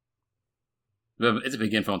 It's a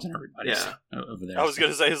big influence on everybody. Over there. I was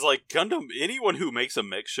gonna say, is like Gundam. Anyone who makes a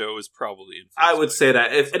mech show is probably influenced. I would say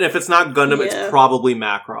that, if it's not Gundam, it's probably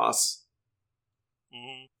Macross.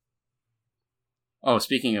 Mm-hmm. Oh,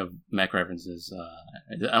 speaking of mech references,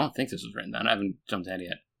 I don't think this was written down. I haven't jumped ahead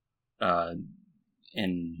yet.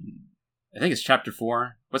 In I think it's chapter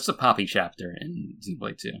 4. What's the Poppy chapter in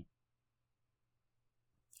Xenoblade 2?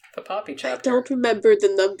 The Poppy chapter. I don't remember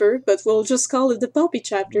the number, but we'll just call it the Poppy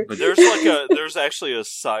chapter. But there's there's actually a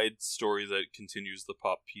side story that continues the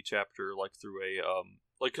Poppy chapter, like through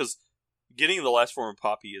because getting the last form of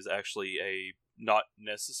Poppy is actually not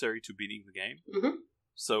necessary to beating the game. Mm-hmm.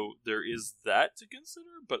 So there is that to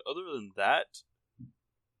consider, but other than that,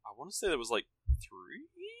 I want to say there was like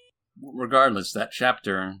 3? Regardless, that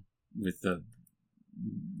chapter with the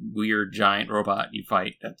weird giant robot you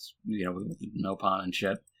fight, that's, with Nopon and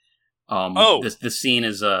shit. This scene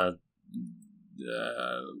is one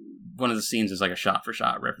of the scenes is like a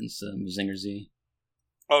shot-for-shot reference to Mazinger Z.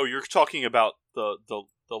 Oh, you're talking about the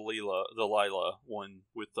Lila one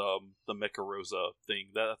with the Mecha Rosa thing.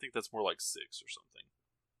 That I think that's more like 6 or something.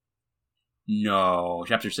 No,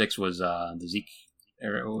 chapter 6 was the Zeke,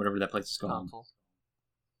 or whatever that place is called.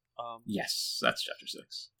 Yes, that's chapter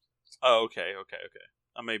 6. Oh, okay.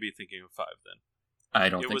 I may be thinking of 5 then. I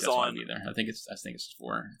don't think that's 5 either. I think it's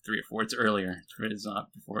 4, 3 or 4. It's earlier. It's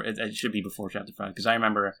not before. It should be before chapter 5 because I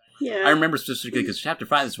remember. Yeah. I remember specifically because chapter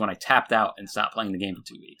 5 is when I tapped out and stopped playing the game for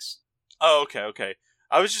 2 weeks. Oh, okay.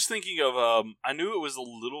 I was just thinking of. I knew it was a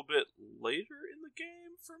little bit later in the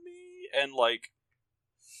game for me, and like,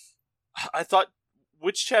 I thought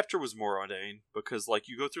which chapter was Morardain? Because like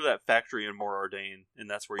you go through that factory in Morardain, and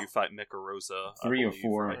that's where you fight Mikarosa. 3 or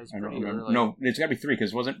 4. Right? I don't remember. No, it's got to be 3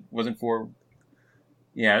 because wasn't 4.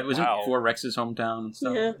 Yeah, it wasn't 4 Rex's hometown and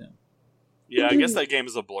stuff. Yeah, I guess that game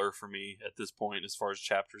is a blur for me at this point as far as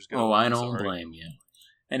chapters go. Oh, I don't blame you.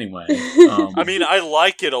 Anyway, I mean, I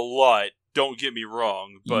like it a lot. Don't get me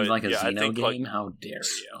wrong, but you like a Xeno I think game? How dare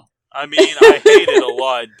you? I mean, I hate it a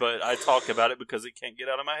lot, but I talk about it because it can't get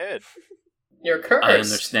out of my head. You're cursed. I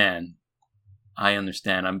understand.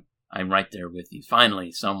 I'm right there with you.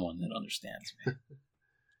 Finally, someone that understands me.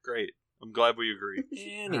 Great. I'm glad we agree.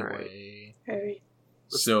 Anyway. Alright.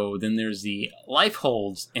 So then there's the Life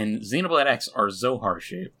Holds, and Xenoblade X are Zohar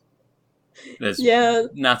shaped.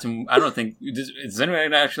 Not to. I don't think. Does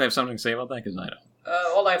anyone actually have something to say about that? Because I don't.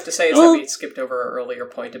 All I have to say is that we skipped over our earlier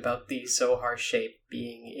point about the Zohar shape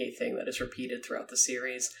being a thing that is repeated throughout the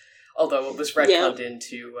series, although it was retconned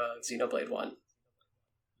into Xenoblade 1.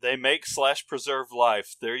 They make / preserve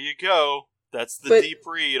life. There you go. That's the deep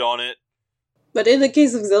read on it. But in the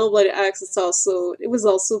case of Xenoblade X, it was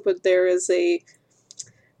also put there as a...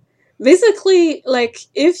 Basically, like,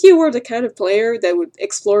 if you were the kind of player that would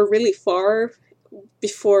explore really far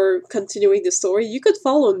before continuing the story, you could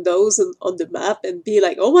fall on those on the map and be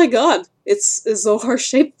like, oh my god, it's a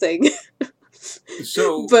Zohar-shaped thing.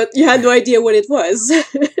 So, but you had no idea what it was.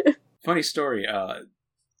 Funny story.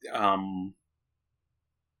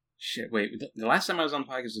 Shit, wait. The last time I was on the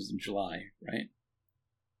podcast was in July, right?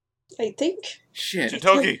 I think. Shit.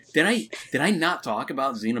 Chitogi. Did I not talk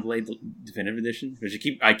about Xenoblade Definitive Edition? Because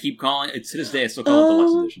I keep calling it, to this day I still call it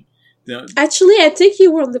Deluxe Edition. Actually, I think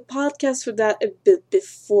you were on the podcast for that a bit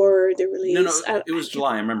before the release. No, it was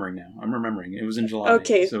July. I'm remembering. It was in July.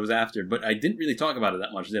 Okay. So it was after. But I didn't really talk about it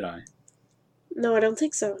that much, did I? No, I don't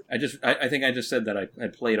think so. I think I just said that I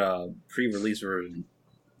played a pre-release version.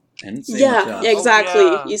 And exactly.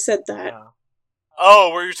 Oh, yeah. You said that. Yeah.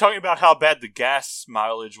 Oh, were you talking about how bad the gas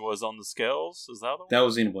mileage was on the scales? Is that the one? That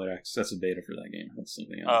was Xenoblade X. That's a beta for that game. That's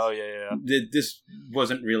something else. Oh, yeah. This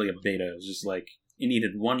wasn't really a beta. It was just like, it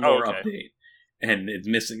needed one more update. And it's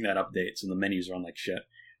missing that update, so the menus run like shit.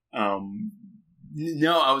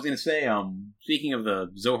 No, I was going to say, speaking of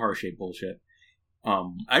the Zohar shape bullshit,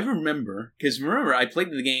 I remember, I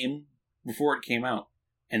played the game before it came out.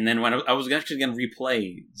 And then when I was actually going to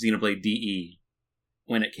replay Xenoblade DE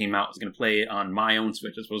when it came out, I was going to play it on my own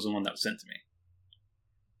Switch. This was the one that was sent to me.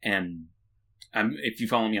 And if you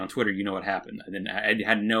follow me on Twitter, you know what happened. I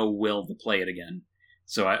had no will to play it again.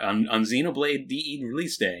 So on Xenoblade DE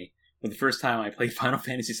release day, for the first time, I played Final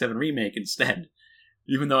Fantasy VII Remake instead.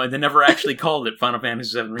 Even though they never actually called it Final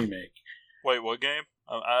Fantasy VII Remake. Wait, what game?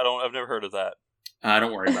 I've never heard of that.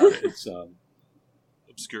 Don't worry about it. It's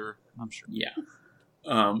obscure, I'm sure. Yeah.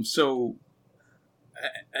 So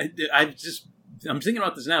I'm thinking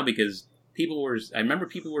about this now because I remember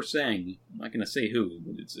people were saying, I'm not going to say who,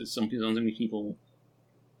 but it's some people,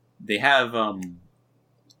 they have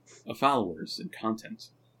followers and content.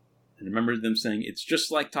 And I remember them saying, it's just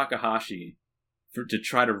like Takahashi to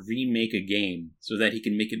try to remake a game so that he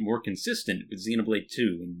can make it more consistent with Xenoblade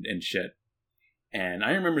 2 and shit. And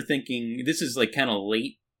I remember thinking, this is like kind of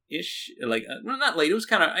late-ish, like, well, not late, it was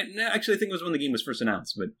kind of, actually I think it was when the game was first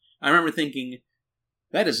announced, but I remember thinking,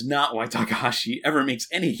 that is not why Takahashi ever makes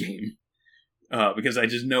any game. Because I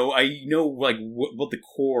know like what the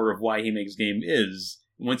core of why he makes game is.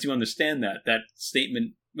 Once you understand that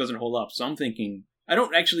statement doesn't hold up. So I'm thinking, I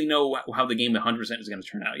don't actually know how the game 100% is going to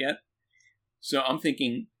turn out yet. So I'm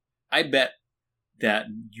thinking, I bet that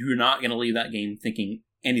you're not going to leave that game thinking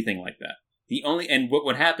anything like that. What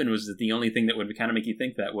would happen was that the only thing that would kind of make you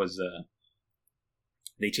think that was,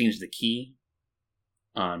 they changed the key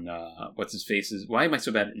on, what's his face's, why am I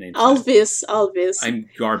so bad at names? Alvis. I'm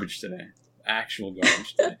garbage today. Actual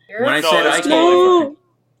garbage today.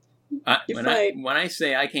 When I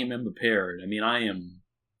say I came unprepared, I mean I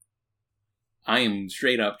am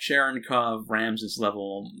straight up Cherenkov, Ramses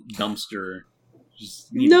level dumpster.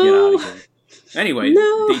 Just need to get out of here. Anyway,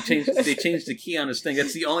 they changed the key on this thing.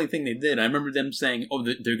 That's the only thing they did. I remember them saying, "Oh,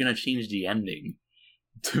 they're gonna change the ending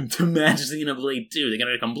to match Xenoblade 2. They're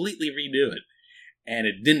gonna completely redo it," and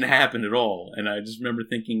it didn't happen at all. And I just remember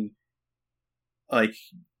thinking, like,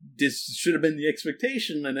 this should have been the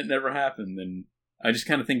expectation, and it never happened. And I just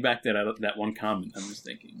kind of think back to that one comment. I'm just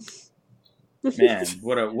thinking, man,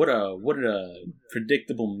 what a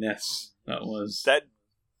predictable mess that was.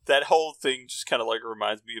 That whole thing just kind of like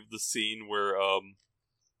reminds me of the scene where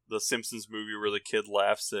the Simpsons movie where the kid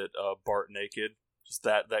laughs at Bart naked. Just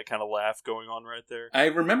that kind of laugh going on right there. I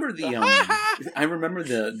remember there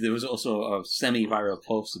was also a semi-viral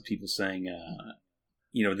post of people saying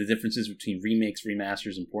the differences between remakes,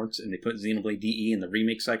 remasters, and ports, and they put Xenoblade DE in the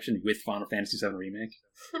remake section with Final Fantasy VII Remake.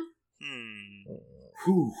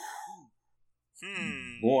 Whew.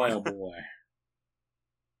 Boy, oh boy.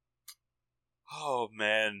 Oh,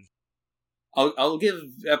 man. I'll give,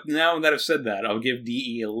 now that I've said that, I'll give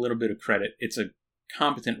DE a little bit of credit. It's a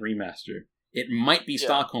competent remaster. It might be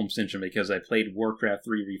Stockholm Syndrome because I played Warcraft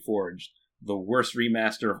 3 Reforged, the worst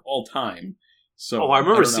remaster of all time. So I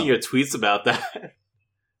remember seeing your tweets about that.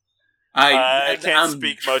 I can't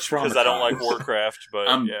speak much because I don't like Warcraft, but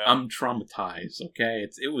I'm traumatized. Okay,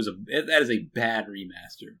 that is a bad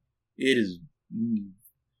remaster. It is.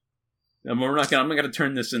 I'm not gonna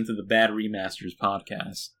turn this into the bad remasters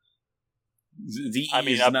podcast. Is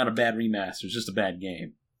not a bad remaster; it's just a bad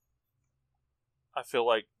game. I feel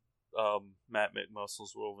like Matt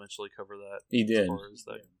McMuscles will eventually cover that. He did. As far as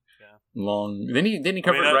that, Long. Didn't he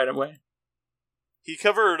cover it right away? He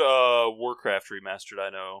covered Warcraft Remastered,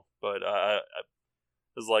 I know, but I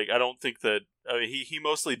was like, I don't think that. I mean, he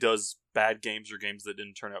mostly does bad games or games that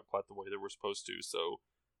didn't turn out quite the way they were supposed to. So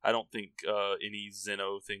I don't think any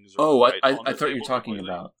Xeno things. Are I thought you were talking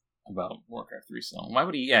about Warcraft 3. So why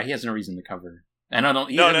would he? Yeah, he has no reason to cover. And I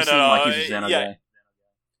don't. He doesn't seem like he's a Xeno guy.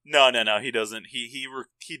 No, he doesn't.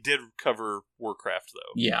 He did cover Warcraft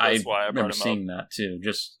though. Yeah, that's why I remember seeing that too.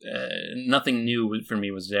 Just nothing new for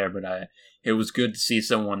me was there, but it was good to see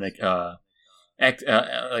someone that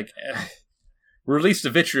released the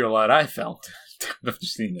vitriol that I felt after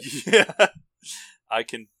seeing it. Yeah, I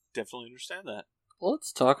can definitely understand that.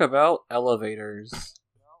 Let's talk about elevators.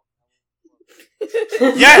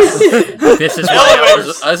 Yes, this is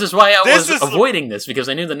why I was avoiding this because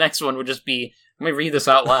I knew the next one would just be. Let me read this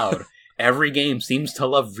out loud. Every game seems to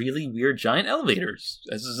love really weird giant elevators.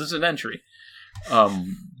 This is an entry. I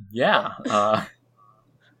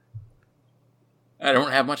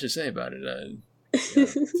don't have much to say about it.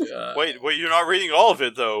 Wait, you're not reading all of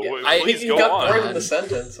it though. Yeah, Please you go got on. bored in the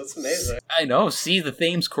sentence. That's amazing. I know. See the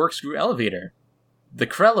Thames corkscrew elevator, the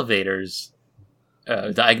Krelevators,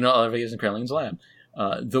 diagonal elevators in Krelling's lab.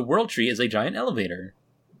 The World Tree is a giant elevator.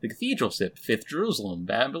 The Cathedral Ship, Fifth Jerusalem,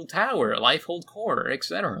 Babel Tower, Lifehold Core,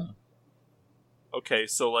 etc. Okay,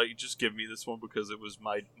 so just give me this one because it was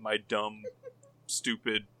my dumb,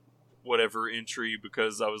 stupid, whatever entry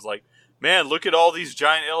because I was like, man, look at all these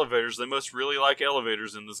giant elevators. They must really like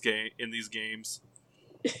elevators in these games.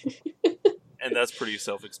 And that's pretty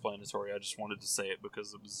self-explanatory. I just wanted to say it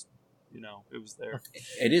because it was, it was there.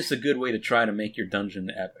 It is a good way to try to make your dungeon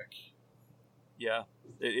epic. Yeah,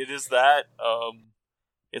 it is that.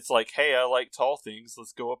 It's like, hey, I like tall things.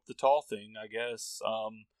 Let's go up the tall thing, I guess.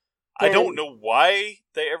 I don't know why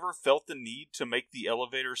they ever felt the need to make the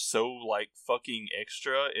elevator so, fucking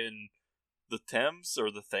extra in the Thames or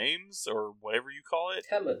the Thames or whatever you call it.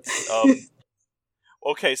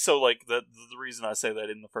 Okay, so, the reason I say that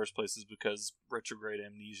in the first place is because Retrograde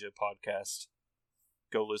Amnesia podcast,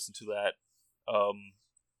 go listen to that,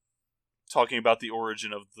 talking about the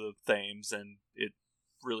origin of the Thames and it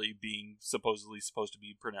really being supposedly supposed to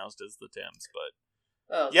be pronounced as the Thames,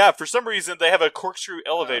 but yeah, for some reason they have a corkscrew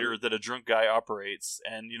elevator that a drunk guy operates,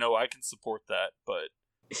 and I can support that, but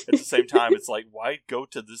at the same time it's like, why go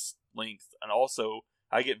to this length? And also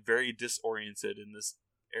I get very disoriented in this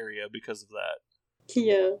area because of that.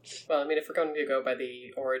 Yeah. Well, I mean, if we're going to go by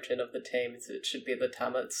the origin of the Thames, it should be the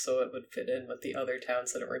Tamuts, so it would fit in with the other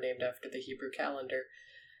towns that were named after the Hebrew calendar.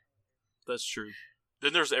 That's true.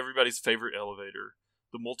 Then there's everybody's favorite elevator,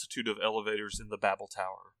 the multitude of elevators in the Babel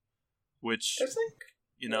Tower, which, there's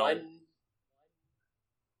one.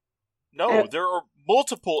 No, there are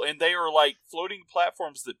multiple, and they are floating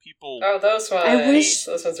platforms that people. Oh, those ones!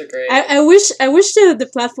 Those ones are great. I wish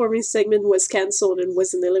the platforming segment was cancelled and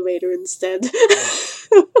was an elevator instead.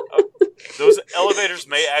 Those elevators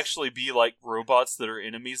may actually be robots that are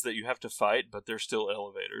enemies that you have to fight, but they're still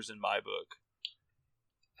elevators in my book.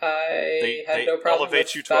 I had no problem elevate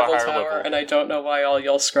with you to Babel a higher Tower, level. And I don't know why all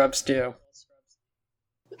y'all scrubs do.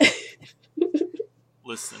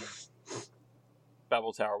 Listen,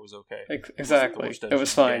 Babel Tower was okay. Exactly, it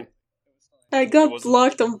was fine. I got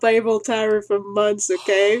blocked on Babel Tower for months,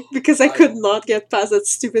 okay? Because I could not get past that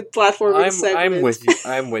stupid platforming segment.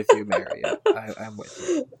 I'm with you, Marion. I'm with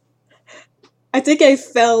you. I think I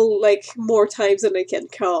fell more times than I can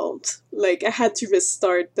count. I had to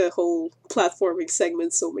restart the whole platforming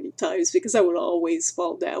segment so many times because I would always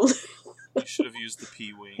fall down. You should have used the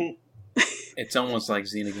P-Wing. It's almost like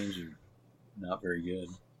Xenogames are not very good.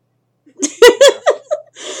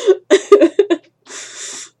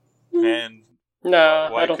 Man,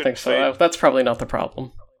 no, I don't think so. That's probably not the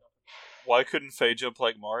problem. Why couldn't Faye jump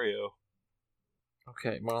like Mario?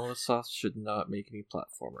 Okay, Monolith Soft should not make any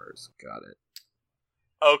platformers. Got it.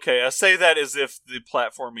 Okay, I say that as if the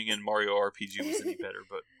platforming in Mario RPG was any better,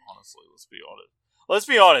 but honestly, let's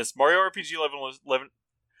be honest. Mario RPG 11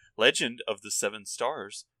 Legend of the Seven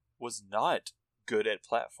Stars was not good at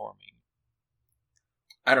platforming.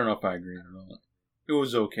 I don't know if I agree or not. It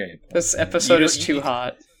was okay. This episode is too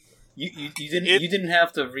hot. You didn't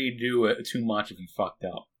have to redo it too much if you fucked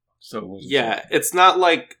up. So it was it's not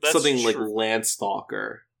like something true. like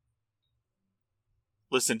Landstalker.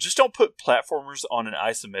 Listen, just don't put platformers on an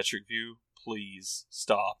isometric view. Please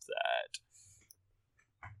stop that.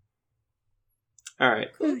 Alright.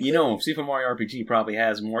 You know, Super Mario RPG probably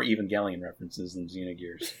has more Evangelion references than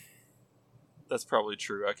Xenogears. That's probably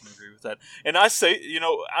true. I can agree with that. And I say,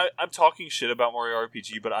 I'm talking shit about Mario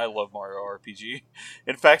RPG, but I love Mario RPG.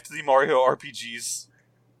 In fact, the Mario RPGs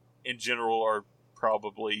in general are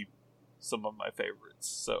probably some of my favorites.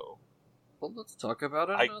 So, well, let's talk about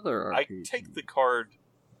another RPG. I take the card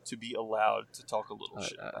to be allowed to talk a little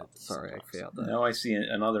shit about this. Sorry, I failed that. Now I see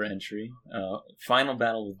another entry. Final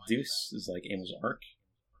Battle with Deuce is like Aim's Arc.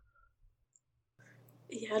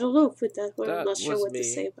 Yeah, I don't know with that one. I'm not sure what to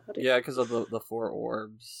say about it. Yeah, because of the 4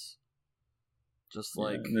 orbs. Just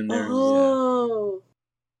like... Yeah, and then there's,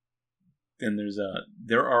 then there's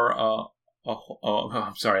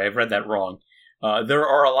I'm sorry, I've read that wrong. There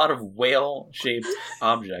are a lot of whale-shaped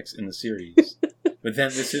objects in the series. But then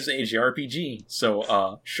this is a JRPG,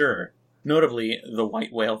 so sure. Notably, the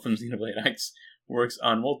white whale from Xenoblade X works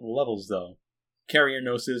on multiple levels, though. Carrier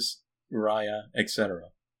Gnosis, Raya, etc.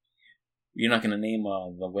 You're not going to name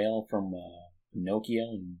the whale from Pinocchio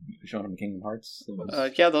and showing him Kingdom Hearts?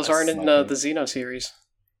 Yeah, those aren't in the Xeno series.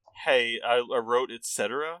 Hey, I wrote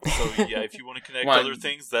etc. So yeah, if you want to connect other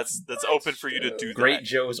things, that's open for you to do. Great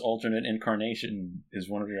Joe's alternate incarnation is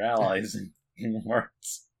one of your allies in Kingdom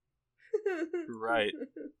Hearts. Right.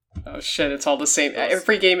 Oh shit, it's all the same.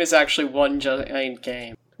 Every game is actually one giant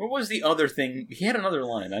game. What was the other thing? He had another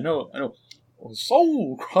line. I know.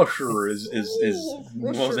 Soul Crusher is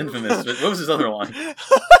most infamous. But what was his other line?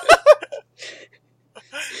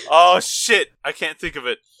 Oh shit! I can't think of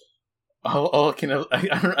it.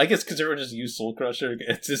 I guess because everyone just used Soul Crusher.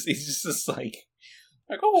 He's just like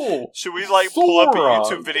should we pull up a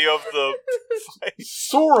YouTube video of the fight?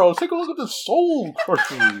 Sora, take a look at the Soul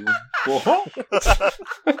Crusher.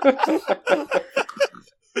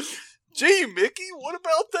 Gee, Mickey, what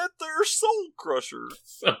about that there Soul Crusher?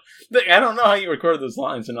 So, I don't know how you recorded those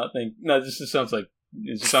lines and not think. No, this just sounds like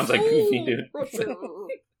Goofy, dude.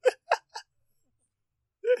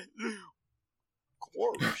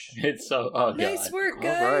 It's so. Oh, nice God. work,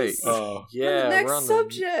 guys. All right. Yeah. On the next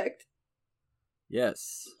subject.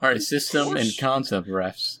 Yes. All right. System and concept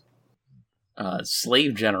refs.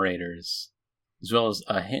 Slave generators, as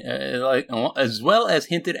well as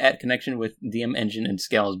hinted at connection with DM Engine and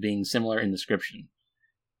Scales being similar in description.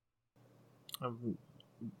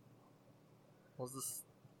 Was this?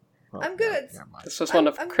 I'm gonna. This was one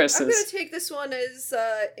of Chris's. I'm gonna take this one as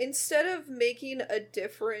instead of making a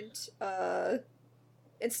different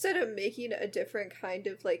kind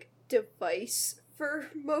of device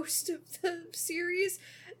for most of the series,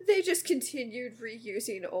 they just continued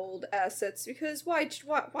reusing old assets because why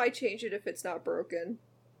change it if it's not broken?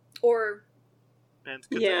 Or and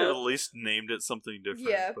could they have at least named it something different?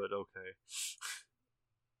 Yeah. But okay.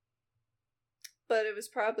 But it was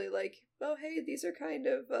probably oh hey, these are kind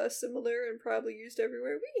of similar and probably used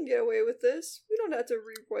everywhere. We can get away with this. We don't have to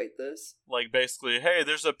rewrite this. Basically, hey,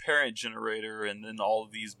 there's a parent generator, and then all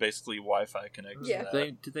of these basically Wi-Fi connect. Yeah.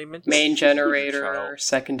 To Did they mention main generator,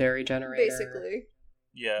 secondary generator? Basically.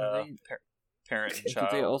 Yeah. Parent and child.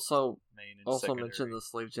 Did they also secondary. mention the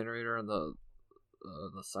slave generator and the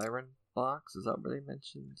siren box? Is that where they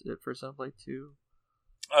mentioned it for Xenoblade 2?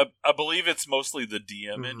 I believe it's mostly the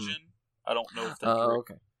DM engine. I don't know if that's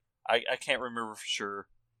okay. I can't remember for sure,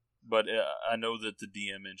 but I know that the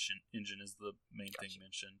DM engine is the main thing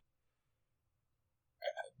mentioned.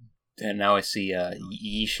 And now I see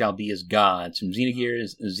Ye Shall Be As Gods from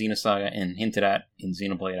Xenogears, Xenosaga, and hinted at in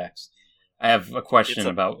Xenoblade X. I have a question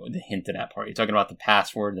about the hinted at part. You're talking about the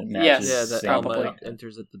password that matches. Yeah, that probably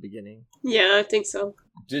enters at the beginning. Yeah, I think so.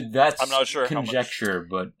 That's I'm not sure conjecture,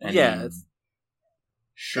 but I mean,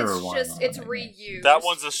 sure. It's reused. That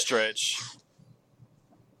one's a stretch.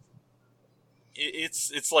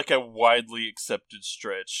 It's like a widely accepted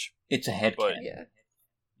stretch. It's a headcanon.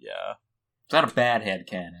 Yeah. It's not a bad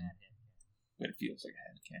headcanon, but it feels like a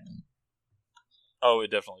headcanon. Oh, it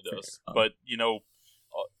definitely does. But,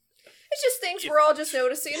 it's just things we're all just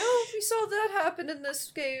noticing. Oh, we saw that happen in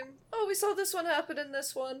this game. Oh, we saw this one happen in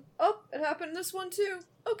this one. Oh, it happened in this one too.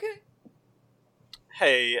 Okay.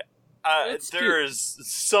 Hey, there is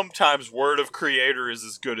sometimes word of creator is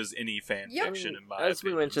as good as any fan fiction, in my opinion. As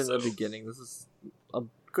we mentioned in the beginning, this is a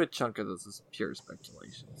good chunk of this is pure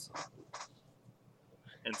speculation. So.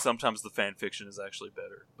 And sometimes the fan fiction is actually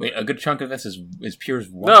better. Wait, a good chunk of this is pure as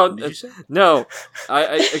what? No, did you say? No,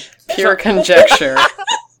 I pure conjecture.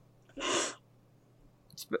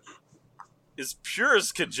 Is pure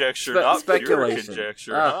as conjecture, not speculation. Pure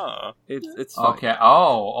conjecture. It's fine. Okay.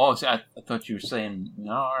 Oh, so I thought you were saying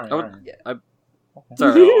no. All right. Yeah.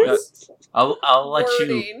 Sorry. I'll let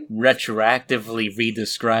Wording. you retroactively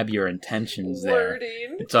redescribe your intentions there.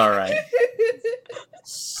 Wording. It's all right.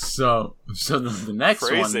 So the next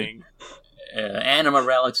Phrasing. one, Anima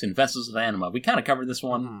Relics and Vessels of Anima. We kind of covered this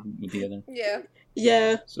one with the other. Yeah.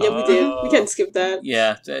 Yeah, we did. We can't skip that.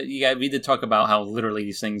 Yeah, we did talk about how literally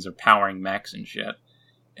these things are powering mechs and shit,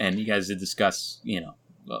 and you guys did discuss,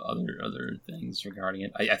 other things regarding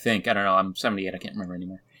it. I think, I don't know, I'm 78, I can't remember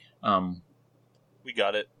anymore. We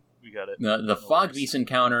got it. The Fog Beast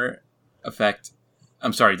encounter effect.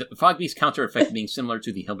 I'm sorry, the Fog Beast counter effect being similar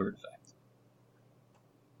to the Hilbert effect.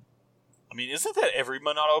 I mean, isn't that every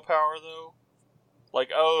Monado power, though?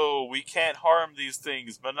 Like, we can't harm these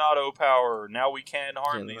things. Monado power. Now we can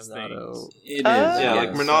harm these things. It is. Yeah,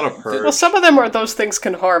 like Monado Purge. Well, some of them are those things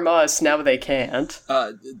can harm us. Now they can't.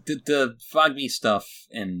 The Fog Beast stuff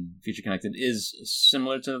in Future Connected is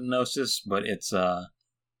similar to Gnosis, but it's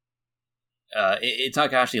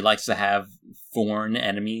Takahashi likes to have foreign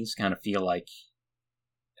enemies kind of feel like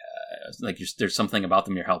there's something about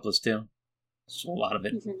them you're helpless to. So a lot of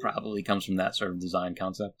it probably comes from that sort of design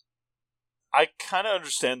concept. I kind of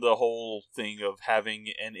understand the whole thing of having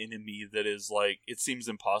an enemy that is like, it seems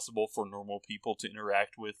impossible for normal people to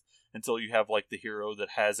interact with until you have like the hero that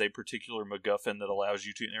has a particular MacGuffin that allows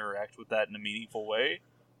you to interact with that in a meaningful way.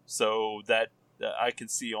 So that I can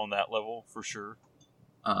see on that level for sure.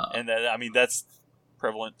 And that, I mean, that's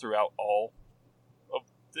prevalent throughout all of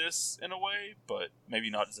this in a way, but maybe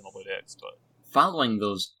not Xenoblade X, but... Following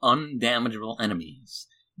those undamageable enemies,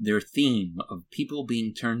 their theme of people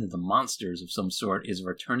being turned into monsters of some sort is a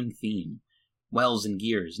returning theme. Wells and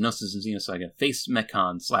Gears, Gnosis and Xenosaga, Face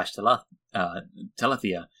Mechon /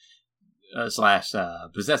 Telethia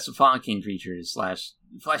 / Possessed Fog King creatures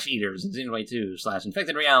 / Flesh Eaters and Xenoblade 2 /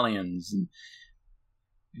 Infected Realians.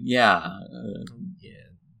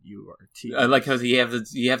 You are I like how you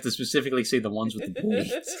have to specifically say the ones with the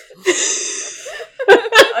blades.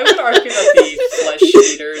 I would argue that the Flesh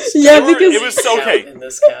Eaters because it was okay in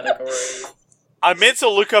this category. I meant to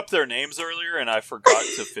look up their names earlier, and I forgot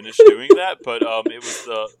to finish doing that, but it was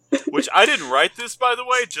which I didn't write this, by the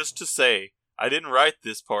way, just to say. I didn't write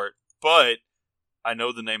this part, but I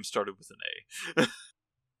know the name started with an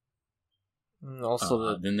A.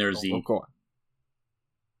 Also, then there's the... Go on.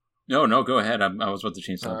 No, go ahead. I was about to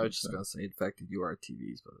change something. I was just going to say infected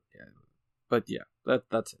URTVs, but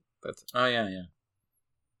that's it. Oh, yeah.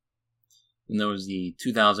 And there was the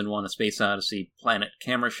 2001 A Space Odyssey Planet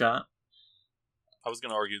Camera Shot. I was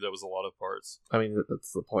going to argue that was a lot of parts. I mean,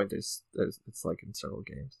 that's the point. There's it's like in several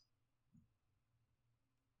games.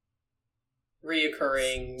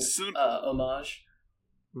 Reoccurring homage.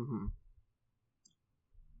 Mm-hmm.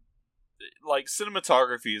 Like,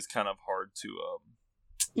 cinematography is kind of hard to...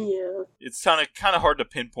 Yeah. It's kind of hard to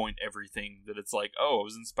pinpoint everything that it's like, I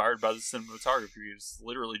was inspired by the cinematography. It's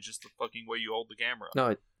literally just the fucking way you hold the camera.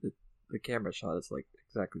 No, the camera shot is like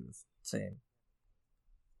exactly the same.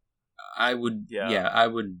 I would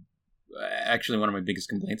actually, one of my biggest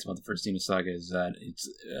complaints about the first Xenosaga is that it's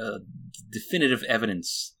definitive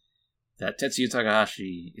evidence that Tetsuya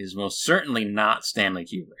Takahashi is most certainly not Stanley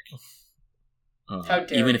Kubrick. How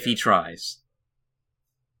dare even you. if he tries.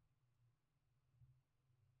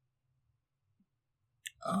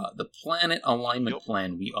 The planet alignment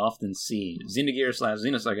plan we often see, Xenogear /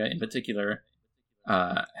 Xenosaga in particular,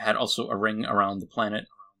 had also a ring around the planet,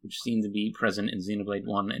 which seemed to be present in Xenoblade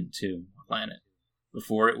 1 and 2 planet.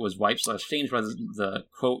 Before it was wiped / changed by the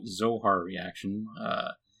quote Zohar reaction,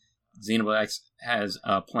 Xenoblade X has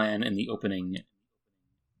a plan in the opening.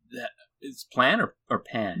 Is plan or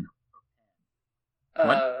pan?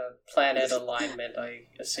 Planet alignment, I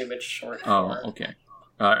assume it's short for. Oh, okay.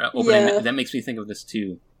 Opening, that makes me think of this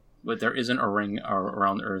too, but there isn't a ring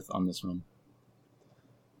around Earth on this one.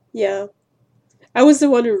 Yeah. I was the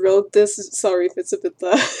one who wrote this. Sorry if it's a bit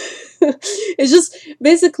it's just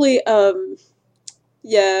basically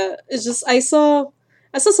it's just I saw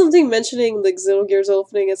something mentioning like Xenogears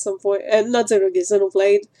opening at some point, and not Xenogears,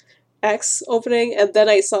 Xenoblade X opening, and then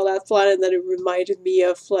I saw that plan, and then it reminded me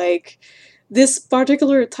of like this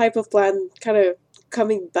particular type of plan kind of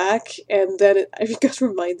coming back, and then I got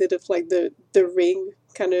reminded of like the ring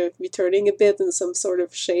kind of returning a bit in some sort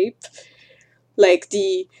of shape. Like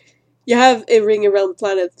you have a ring around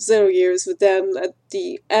planet Xenogears, but then at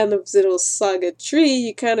the end of Xenosaga 3,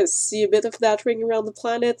 you kind of see a bit of that ring around the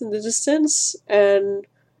planet in the distance, and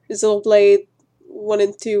Xenoblade 1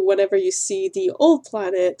 and 2, whenever you see the old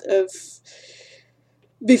planet of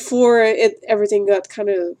before everything got kind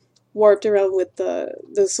of warped around with the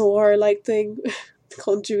Zohar-like thing,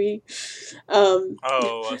 Conjury.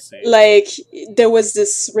 I see. Like, there was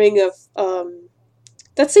this ring of,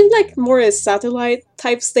 that seemed like more a satellite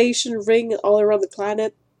type station ring all around the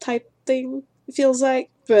planet type thing, it feels like.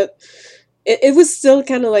 But it was still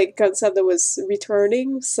kind of like a concept that was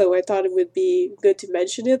returning, so I thought it would be good to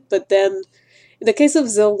mention it. But then, in the case of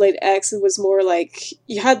Xenoblade X, it was more like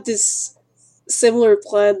you had this similar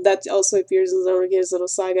plan that also appears in Xenogears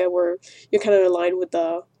Xenosaga, where you're kind of aligned with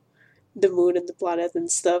the moon and the planet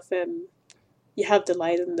and stuff, and you have the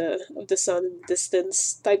light of the sun in the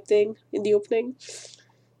distance type thing in the opening.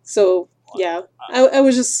 So yeah, I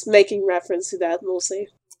was just making reference to that mostly.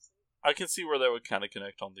 I can see where that would kind of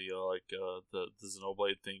connect on the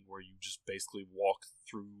Xenoblade thing, where you just basically walk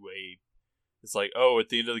through a. It's like, oh, at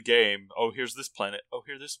the end of the game, oh, here's this planet, oh,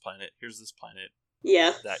 here's this planet, here's this planet.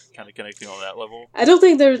 Yeah. That kind of connecting on that level. I don't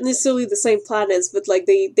think they're necessarily the same planets, but like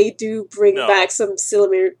they do bring back some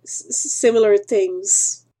similar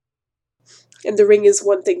things. And the ring is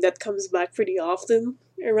one thing that comes back pretty often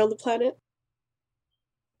around the planet.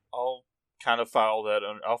 I'll kind of file that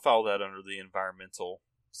under the environmental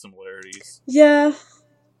similarities. Yeah,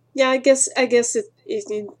 I guess it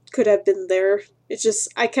could have been there. It's just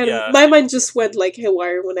my mind just went like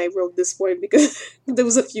haywire when I wrote this point because there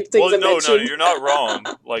was a few things. No, you're not wrong.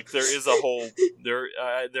 Like there is a whole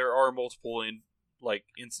there are multiple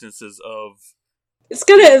instances of. It's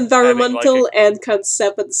kind of environmental and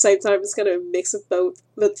concept at the same time. It's kind of a mix of both,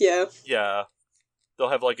 but yeah. Yeah, they'll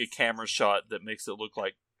have like a camera shot that makes it look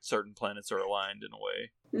like certain planets are aligned in a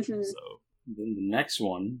way. Mm-hmm. So then the next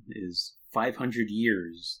one is 500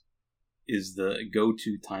 years is the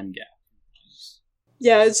go-to time gap.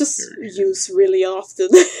 Yeah, it's just used really often.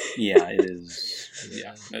 Yeah, it is.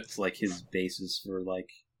 Yeah, that's like his basis for like,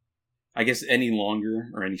 I guess any longer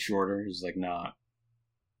or any shorter is like not.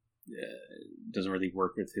 Doesn't really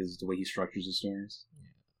work with the way he structures his stories.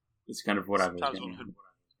 It's kind of what I've always getting.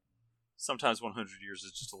 Sometimes 100 years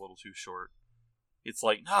is just a little too short. It's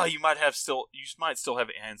like, no, you might still have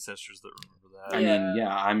ancestors that remember that. I mean,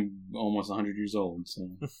 yeah, I'm almost 100 years old, so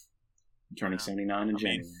I'm turning 79 in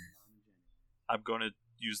January. I'm going to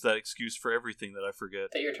use that excuse for everything that I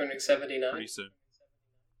forget. That you're turning 79? Pretty soon.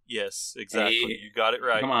 Yes, exactly. Hey, you got it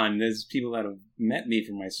right. Come on, there's people that have met me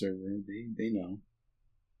from my server. They know.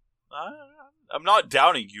 I'm not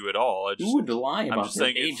doubting you at all. Who would lie about their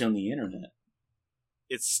age on the internet?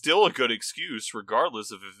 It's still a good excuse, regardless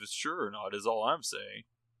of if it's true or not, is all I'm saying.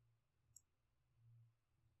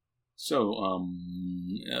 So,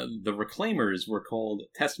 the Reclaimers were called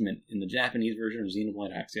Testament in the Japanese version of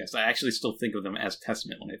Xenoblade X. Yes, I actually still think of them as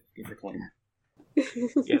Testament when I think of Reclaimer.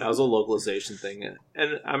 Yeah, that was a localization thing.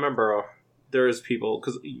 And I remember there was people,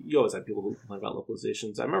 because you always have people who complain about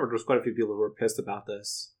localizations. I remember there was quite a few people who were pissed about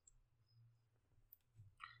this.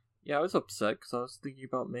 Yeah, I was upset because I was thinking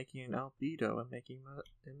about making an Albedo and making that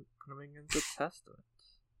and putting into Testament.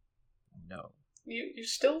 No. You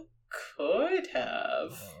still could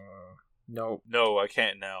have. No. No, I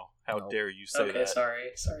can't now. How dare you say that? Okay,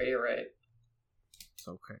 sorry, you're right. It's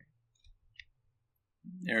okay.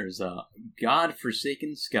 There's a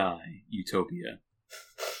God-forsaken sky, Utopia.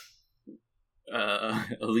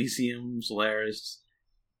 Elysium, Solaris,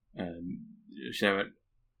 Chevet,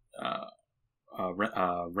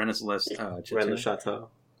 Rennes le Chateau.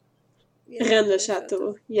 Rennes le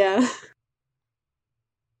Chateau, yeah.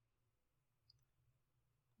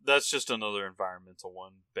 That's just another environmental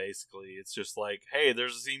one, basically. It's just like, hey, there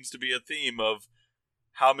seems to be a theme of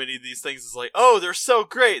how many of these things is like, oh, they're so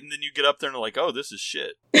great, and then you get up there and like, oh, this is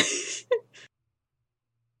shit.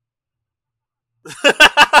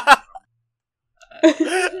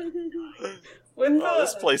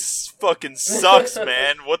 This place fucking sucks,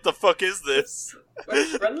 man. What the fuck is this?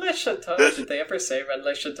 Rennes le Chateau, did they ever say Rennes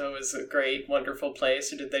le Chateau is a great, wonderful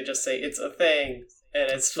place, or did they just say it's a thing, and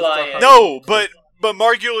it's flying? No, but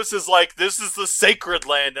Margulis is like, this is the sacred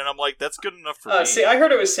land, and I'm like, that's good enough for me. See, I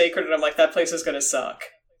heard it was sacred, and I'm like, that place is gonna suck.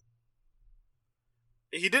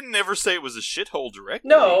 He didn't ever say it was a shithole directly.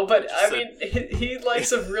 No, but I mean, he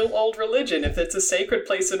likes a real old religion. If it's a sacred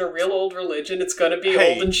place in a real old religion, it's gonna be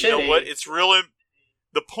old and shitty. You know what? It's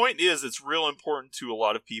the point is, it's real important to a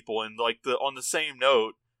lot of people, and like on the same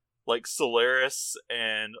note, like Solaris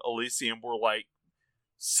and Elysium were like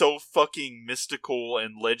so fucking mystical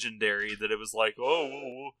and legendary that it was like,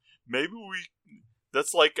 oh, maybe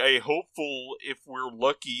that's like a hopeful, if we're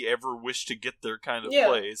lucky, ever wish to get there kind of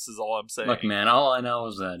place, is all I'm saying. Look, man, all I know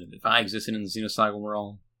is that if I existed in the Xenosaga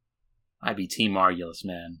world, I'd be Team Argulus,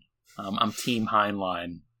 man. I'm Team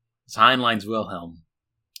Heinlein. It's Heinlein's Wilhelm.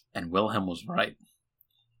 And Wilhelm was right.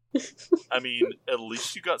 I mean, at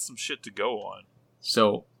least you got some shit to go on.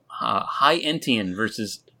 So, High Entian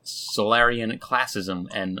versus Solarian classism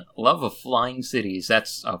and love of flying cities.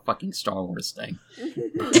 That's a fucking Star Wars thing.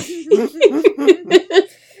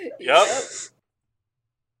 Yep.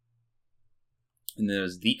 And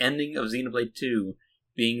there's the ending of Xenoblade 2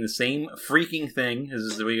 being the same freaking thing, this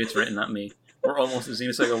is the way it's written, not me, or almost as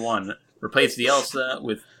Xenosaga 1. Replace the Elsa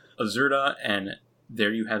with Azurda, and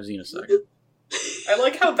there you have Xenosaga. I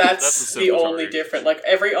like how that's the only different. Like,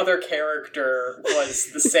 every other character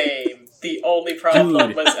was the same. The only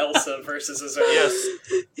problem was Elsa versus Azurda.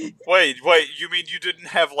 Yes. Wait, you mean you didn't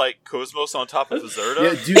have, like, Cosmos on top of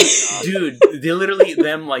Azurda? Yeah, dude, they literally,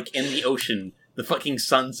 them, like, in the ocean, the fucking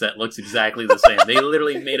sunset looks exactly the same. They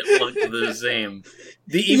literally made it look the same.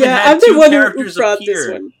 They even had two characters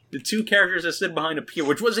appear. The two characters that stood behind appear,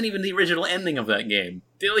 which wasn't even the original ending of that game.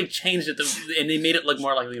 They, like, changed it, and they made it look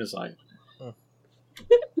more like Xenosaga.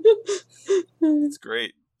 It's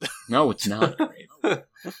great. No, it's not great.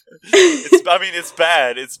 It's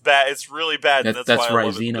bad. It's bad. It's really bad. That's why I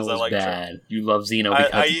love Xeno is like bad. You love Xeno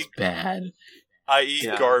because it's bad. I eat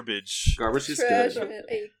garbage. Garbage is Trash good. and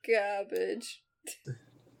ate garbage.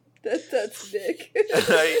 That's Nick.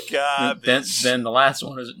 I eat garbage. Then the last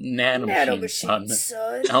one is Nanomachine, son.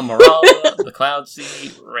 son. Elmerala, the Cloud Sea,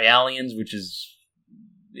 Realians, which is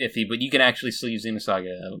iffy, but you can actually still use Xenosaga.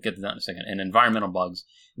 I'll get to that in a second. And environmental bugs.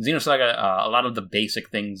 Xenosaga, a lot of the basic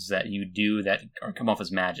things that you do that come off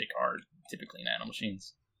as magic are typically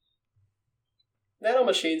nanomachines.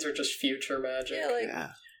 Nanomachines are just future magic.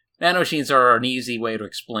 Yeah. Nanomachines are an easy way to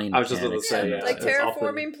explain. I was just about to say, like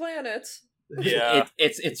terraforming planets. Yeah,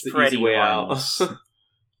 it's pretty way harmless.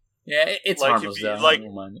 Yeah, it's like harmless though. Like, I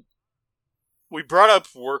don't mind it. We brought up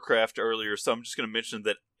Warcraft earlier, so I'm just going to mention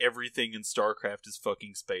that everything in StarCraft is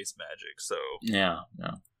fucking space magic. So yeah.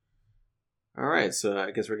 All right, so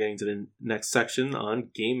I guess we're getting to the next section on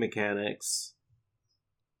game mechanics.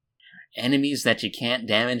 Enemies that you can't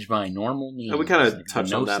damage by normal means. Oh, we kind of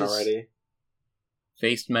touched on that already.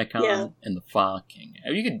 Faced Mechon and the Fog King.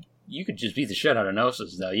 You could just beat the shit out of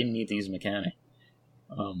Gnosis, though. You didn't need to use Mechanic.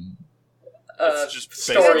 It's just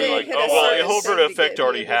basically like, oh, well, the Hilbert effect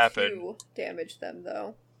already happened. Damage them,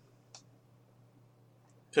 though.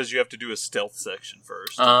 Because you have to do a stealth section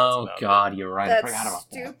first. Oh, God, you're right. That's I forgot about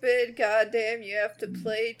stupid. Goddamn, you have to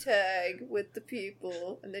play tag with the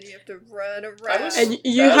people, and then you have to run around. And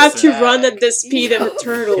you have to run at the speed of a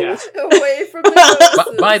turtle. Away from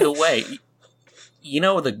the By the way, you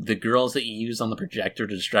know the girls that you use on the projector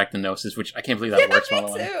to distract the Gnosis, which I can't believe that works, by the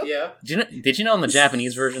way. Yeah. Did you know in the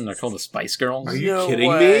Japanese version they're called the Spice Girls? Are you kidding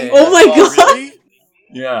me? Oh my god! Really?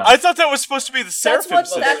 Yeah. I thought that was supposed to be the Seraphim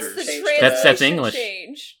sisters. That's the translation That's English.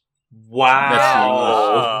 change.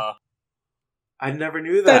 Wow. I never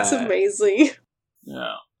knew that. That's amazing.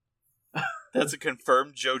 Yeah. That's a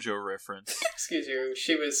confirmed JoJo reference. Excuse you,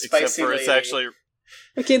 she was spicy. Except for it's actually...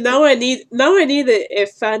 Okay, now I need a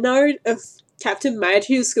fan art of Captain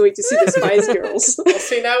Matthews going to see the Spice Girls. Well,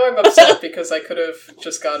 see, now I'm upset because I could have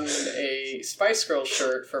just gotten a Spice Girl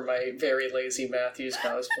shirt for my very lazy Matthews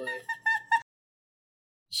cosplay.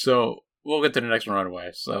 So, we'll get to the next one right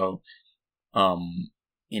away. So,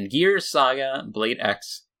 in Gears Saga Blade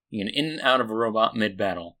X, you can in and out of a robot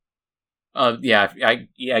mid-battle. Again,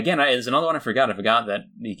 it's another one I forgot. I forgot that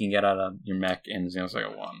you can get out of your mech in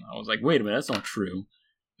Xenosaga 1. I was like, wait a minute, that's not true.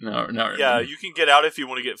 No. Yeah, you can get out if you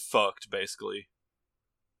want to get fucked, basically.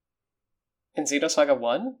 In Xenosaga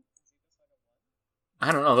 1?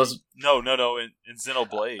 I don't know. Those. No. In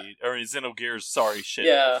Xenoblade or in Xenogears. Sorry, shit.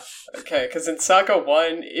 Yeah. Okay, because in Saga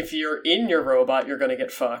 1, if you're in your robot, you're going to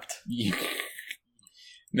get fucked.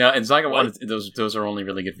 No, in Saga 1, those are only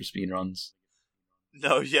really good for speedruns.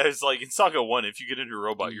 No, yeah, it's like in Saga 1, if you get into a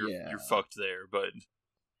robot, you're fucked there. But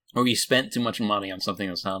or you spent too much money on something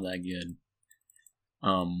that's not that good.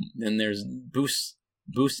 Then there's Boost.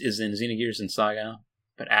 Boost is in Xenogears and Saga,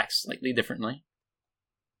 but acts slightly differently.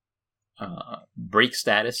 Break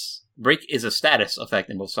status. Break is a status effect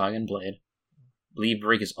in both Saga and Blade. I believe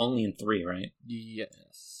Break is only in 3, right?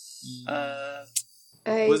 Yes. I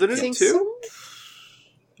was it in think 2? So?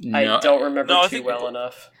 I don't remember too well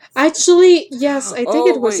enough. Actually, yes, I think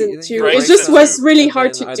it was in 2. It just was really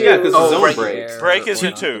hard to do. Yeah, because zone break. Break is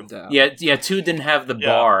in 2. Yeah, 2 didn't have the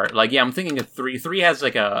bar. Like, I'm thinking of 3. 3 has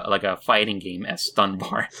like a fighting game as stun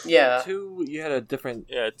bar. Yeah. 2, you had a different.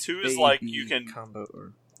 Yeah, 2 is like you can combo.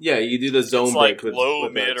 Or... Yeah, you do the zone break. Like low,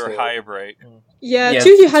 mid, or high break. Yeah, 2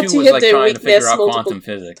 you had to hit the weakness multiple quantum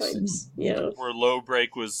physics. times. Yeah. Where low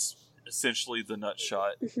break was essentially the nut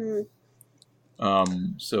shot.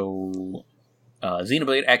 So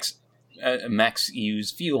Xenoblade X mechs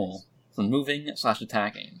use fuel for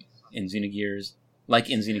moving/attacking in Xenogears, like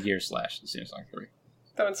in Xenogears / Xenosaga 3.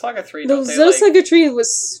 Though in Saga 3, no, Xenosaga 3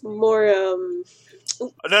 was more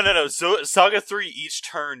No. Saga 3, each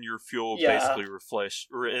turn your fuel basically refreshed.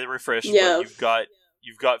 Yeah. But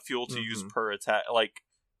you've got fuel to use per attack. Like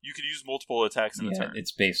you could use multiple attacks in a turn.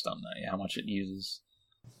 It's based on that. How much it uses.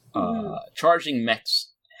 Charging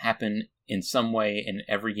mechs happen in some way in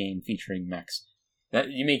every game featuring mechs.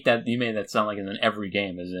 You made that sound like in every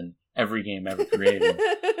game, as in every game ever created.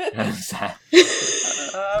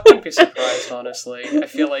 I wouldn't be surprised, honestly. I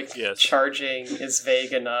feel like charging is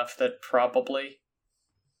vague enough that probably.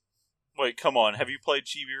 Wait, come on. Have you played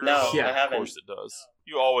Chibi? No, I haven't. Of course it does.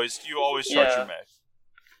 You always charge your mech.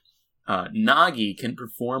 Nagi can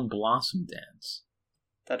perform Blossom Dance.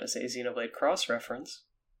 That is a Xenoblade Cross reference.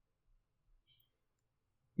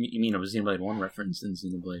 You mean a Xenoblade 1 reference in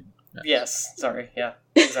Xenoblade? Yes, sorry, yeah,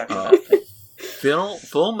 exactly that thing.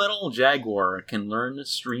 Full Metal Jaguar can learn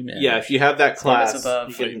Stream Edge. Yeah, if you have that class, you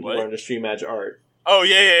can learn to Stream Edge art. Oh,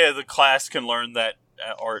 yeah, the class can learn that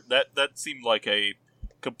art. That seemed like a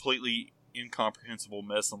completely incomprehensible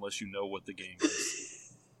mess unless you know what the game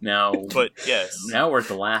is. But yes. Now we're at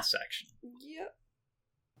the last section. Yep.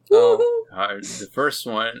 The first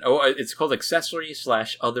one, it's called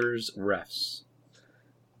Accessory/Others Refs.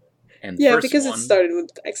 And because it started with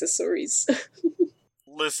accessories.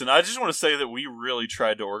 Listen, I just want to say that we really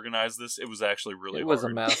tried to organize this. It was actually really hard. It was a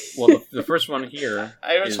mess. Well, the first one here...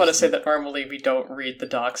 I just want to say that normally we don't read the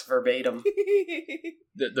docs verbatim.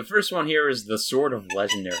 The first one here is the Sword of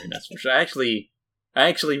Legendariness, which I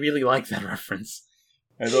actually really like that reference.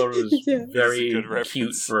 I thought it was very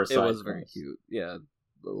cute for a side It was very cute. Yeah.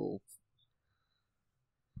 Little...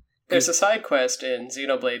 There's a side quest in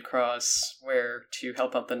Xenoblade Cross where to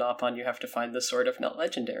help out the Nopon you have to find the Sword of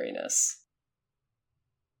Legendariness.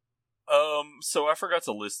 So I forgot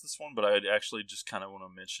to list this one, but I actually just kind of want to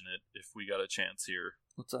mention it if we got a chance here.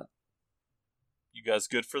 What's that? You guys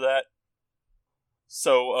good for that?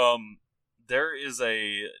 So, there is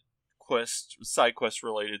a side quest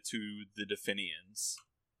related to the Definians,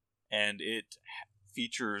 and it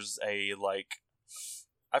features a,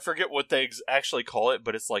 I forget what they actually call it,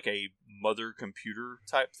 but it's like a mother computer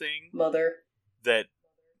type thing. That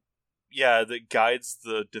guides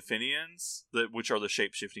the Definians, which are the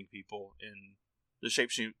shape-shifting people the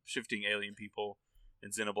shape-shifting alien people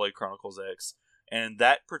in Xenoblade Chronicles X. And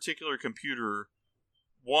that particular computer,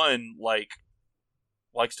 one,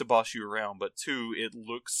 likes to boss you around, but two, it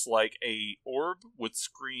looks like a orb with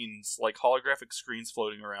screens, like holographic screens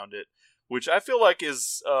floating around it, which I feel like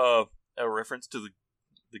is a reference to the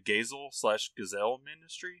Gazel/Gazelle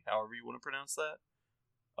ministry, however you want to pronounce that.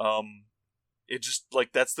 It just,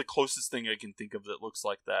 that's the closest thing I can think of that looks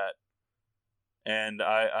like that. And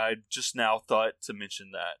I just now thought to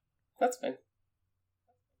mention that. That's fine.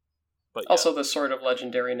 But also, the Sword of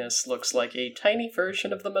Legendariness looks like a tiny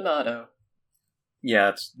version of the Monado.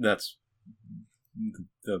 Yeah, that's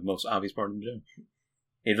the most obvious part of the joke.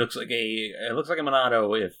 It looks like a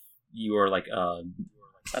Monado if you are like a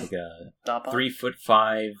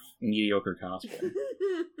 3'5" mediocre cosplayer.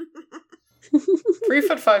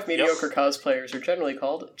 3'5" mediocre cosplayers are generally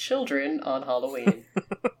called children on Halloween.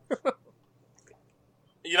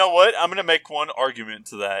 You know what? I'm going to make one argument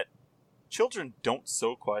to that. Children don't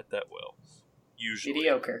sew quite that well. Usually.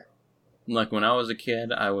 Mediocre. Like, when I was a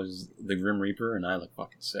kid, I was the Grim Reaper, and I look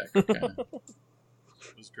fucking sick. Okay?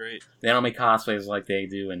 It was great. They don't make cosplays like they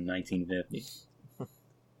do in 1950.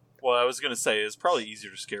 Well, I was going to say, it's probably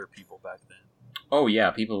easier to scare people back then. Oh,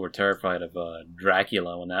 yeah, people were terrified of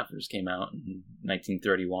Dracula when that first came out in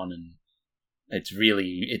 1931, and it's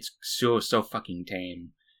so fucking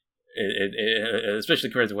tame. It especially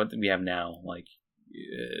compared to what we have now. Like,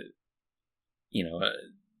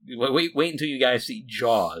 wait until you guys see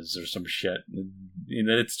Jaws or some shit.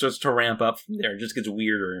 It's just to ramp up from there. It just gets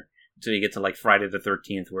weirder until you get to like Friday the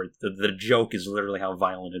 13th, where the joke is literally how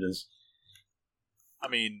violent it is. I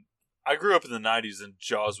mean, I grew up in the 90s, and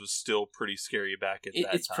Jaws was still pretty scary back at that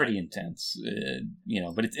time. It's pretty intense,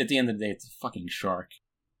 but at the end of the day, it's a fucking shark.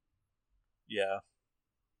 Yeah.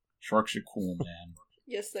 Sharks are cool, man.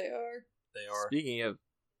 Yes, they are. They are. Speaking of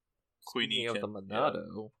the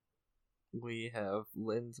Monado, we have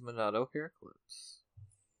Lynn's Monado hair clips.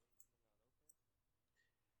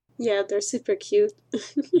 Yeah, they're super cute.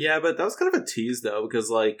 Yeah, but that was kind of a tease, though,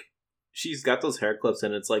 because, like, she's got those hair clips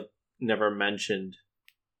and it's, like, never mentioned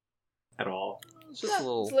at all. It's just a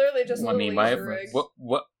little... It's literally just a little Easter egg.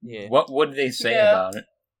 What would they say about it?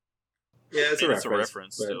 Yeah, it's a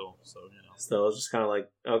reference still. So, Still, it's just kind of like,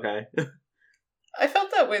 okay. I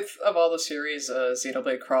felt that of all the series,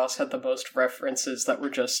 Xenoblade Cross had the most references that were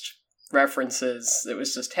just references. It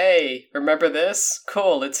was just, hey, remember this?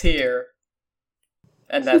 Cool, it's here.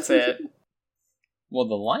 And that's it. Well,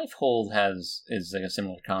 the Life Hold is like a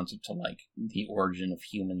similar concept to like the origin of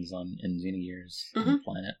humans in Xenogears on the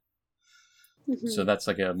planet. Mm-hmm. So that's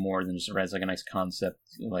like a more than just it's like a nice concept,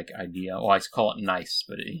 like idea. Well, I call it nice,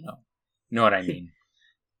 but you know what I mean.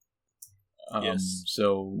 Yes.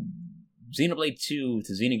 So Xenoblade 2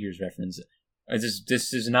 to Xenogears reference.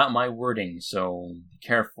 This is not my wording, so be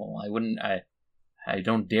careful. I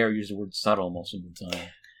don't dare use the word subtle most of the time.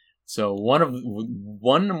 So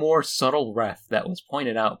one more subtle ref that was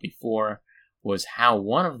pointed out before was how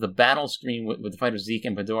one of the battle screen with the fight of Zeke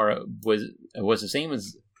and Pandora was the same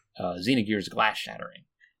as Xenogears glass shattering.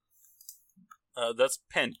 That's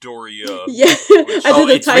Pandoria. Yeah, I did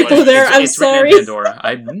a typo there. I'm sorry. Pandora.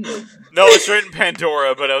 No, it's written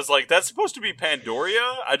Pandora, but I was like, that's supposed to be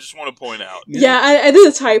Pandoria? I just want to point out. Yeah, I did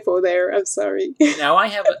a typo there. I'm sorry. Now I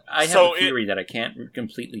have a theory that I can't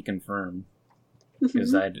completely confirm.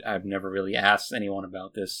 Because I've never really asked anyone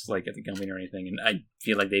about this, like at the company or anything, and I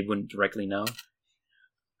feel like they wouldn't directly know.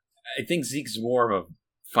 I think Zeke's more of a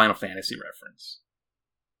Final Fantasy reference.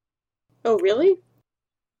 Oh, really?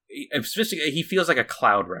 He feels like a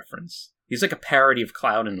Cloud reference. He's like a parody of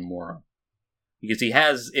Cloud and Nomura. Because he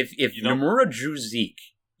has, if Nomura drew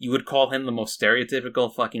Zeke, you would call him the most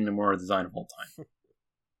stereotypical fucking Nomura design of all time.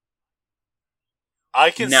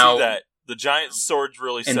 I can see that. The giant sword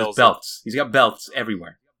really sells. And the belts. He's got belts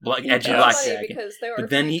everywhere. Edgy black jacket. Because there are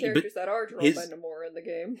characters that are drawn by Nomura in the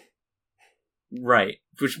game. Right.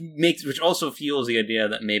 Which also fuels the idea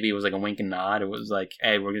that maybe it was like a wink and nod. It was like,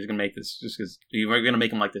 hey, we're just going to make this just because we're going to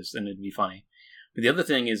make him like this and it'd be funny. But the other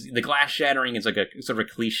thing is, the glass shattering is like a sort of a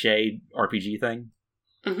cliche RPG thing.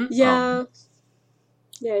 Mm-hmm. Yeah.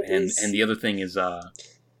 It is. And the other thing is,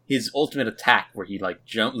 his ultimate attack, where he like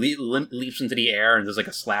leaps into the air and does like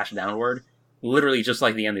a slash downward, literally just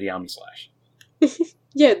like the end of the Omni Slash.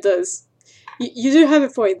 Yeah, it does. You do have a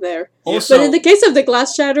point there. Also, but in the case of the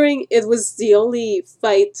glass shattering, it was the only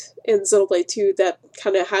fight in Xenoblade 2 that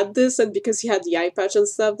kind of had this, and because he had the eye patch and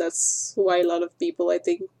stuff, that's why a lot of people, I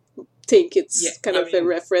think it's a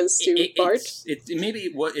reference to Bart.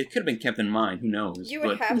 It could have been kept in mind. Who knows? You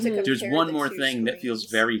would have to compare. There's one more thing screens. that feels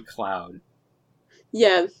very Cloud.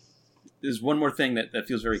 Yeah. There's one more thing that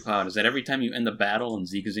feels very Cloud, is that every time you end the battle and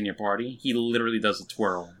Zeke is in your party, he literally does a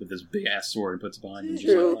twirl with this big-ass sword and puts it behind him.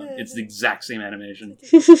 It's the exact same animation.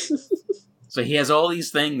 So he has all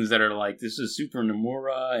these things that are like, this is Super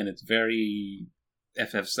Nomura, and it's very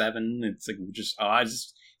FF7. It's like,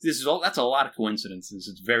 that's a lot of coincidences.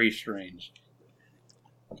 It's very strange.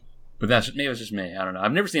 But maybe it's just me. I don't know.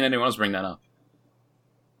 I've never seen anyone else bring that up.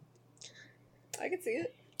 I can see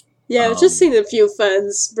it. Yeah, I've just seen a few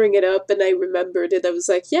fans bring it up, and I remembered it. I was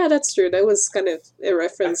like, yeah, that's true. That was kind of a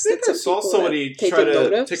reference. I think I saw somebody try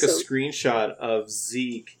to take a screenshot of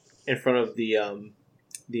Zeke in front of the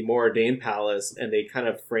Moradane Palace, and they kind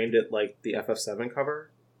of framed it like the FF7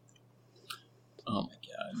 cover. Oh my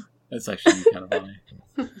god. That's actually kind of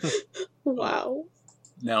funny. Wow.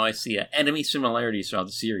 Now I see enemy similarities throughout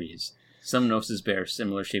the series. Some Gnosis bear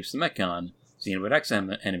similar shapes to Mechon. Xenoblade X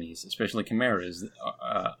enemies, especially Chimeras,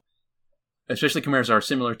 are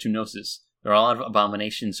similar to Gnosis. There are a lot of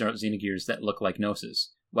abominations throughout Xenogears that look like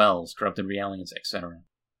Gnosis. Wells, corrupted realities, etc.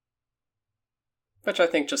 Which I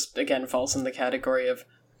think just, again, falls in the category of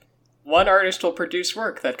one artist will produce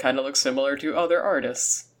work that kind of looks similar to other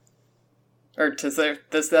artists. Or to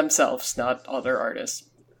themselves, not other artists.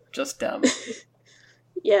 Just them.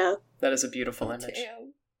 Yeah. That is a beautiful image.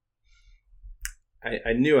 Damn.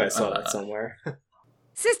 I knew I saw that somewhere.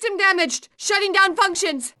 System damaged! Shutting down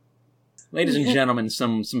functions! Ladies and gentlemen,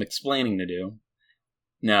 some explaining to do.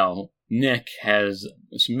 Now, Nick has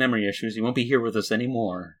some memory issues. He won't be here with us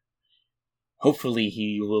anymore. Hopefully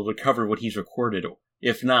he will recover what he's recorded.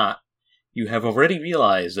 If not, you have already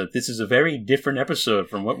realized that this is a very different episode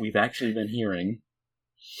from what we've actually been hearing.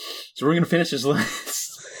 So we're going to finish this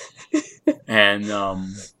list. And,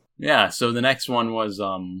 so the next one was,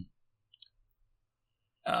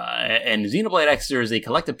 and Xenoblade X, there is a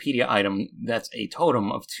Collectopedia item that's a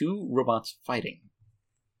totem of two robots fighting.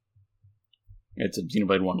 It's a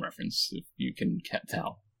Xenoblade 1 reference, if you can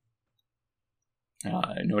tell.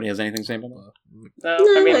 Nobody has anything to say about that?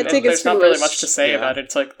 No, I mean, there's not really much to say about it.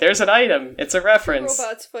 It's like, there's an item, it's a reference.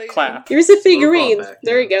 Robots fighting. Clap. Here's a figurine.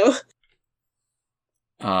 There you go.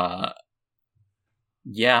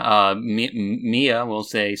 Mia will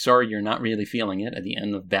say, sorry, you're not really feeling it at the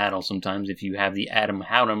end of battle sometimes if you have the Adam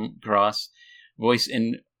Howdam cross voice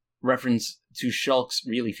in reference to Shulk's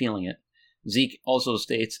really feeling it. Zeke also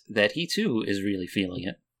states that he too is really feeling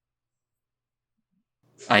it.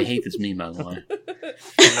 I hate this meme, by the way.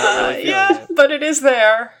 But it is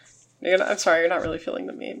there. I'm sorry, you're not really feeling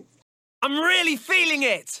the meme. I'm really feeling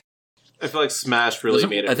it! I feel like Smash really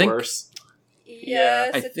made it worse.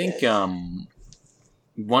 Yes, I think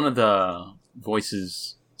one of the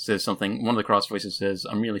voices says something, one of the cross voices says,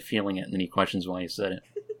 I'm really feeling it, and then he questions why he said it.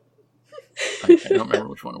 I don't remember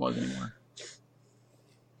which one it was anymore.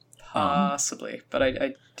 Possibly, but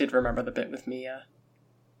I did remember the bit with Mia.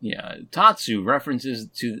 Yeah, Tatsu refers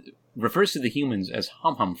to the humans as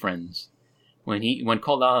hum-hum friends. When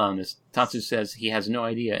called out on this, Tatsu says he has no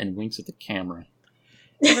idea and winks at the camera.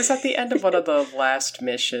 It was at the end of one of the last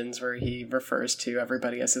missions where he refers to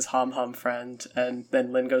everybody as his hum-hum friend, and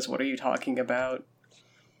then Lynn goes, what are you talking about?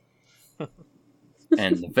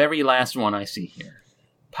 And the very last one I see here.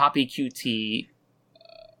 Poppy QT...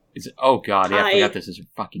 oh god, yeah, I forgot this is her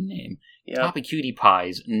fucking name. Yep. Poppy Cutie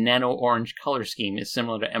Pie's nano-orange color scheme is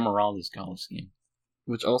similar to Emeralda's color scheme.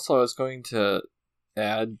 Which also I was going to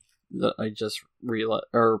add that I just realized,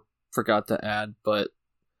 or forgot to add, but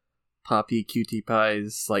Poppy Cutie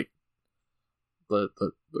Pie's, like, the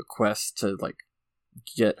quest to, like,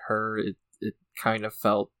 get her, it kind of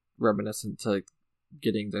felt reminiscent to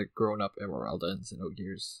getting the grown-up Emeralda in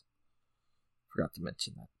Xenogears. Forgot to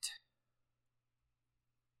mention that.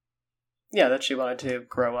 Yeah, that she wanted to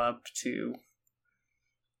grow up to...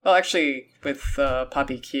 Well, actually, with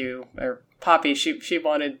Poppy Q, or Poppy, she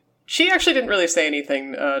wanted... She actually didn't really say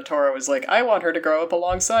anything. Tora was like, I want her to grow up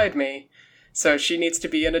alongside me, so she needs to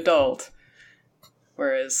be an adult.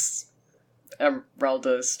 Whereas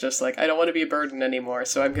Emeralda's just like, I don't want to be a burden anymore,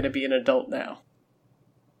 so I'm going to be an adult now.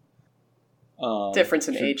 Difference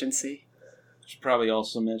in agency. Should probably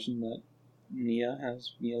also mention that Mia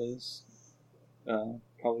has Mia's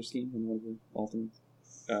color scheme in one of the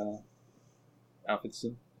alternate outfits.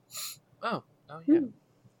 Oh yeah.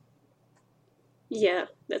 Yeah,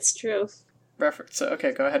 that's true. So,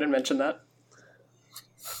 okay, go ahead and mention that.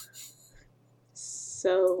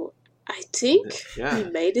 So, I think we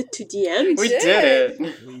made it to the end. We did it!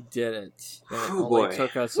 We did it. And it only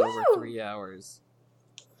took us over 3 hours.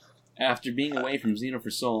 After being away from Xeno for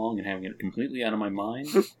so long and having it completely out of my mind,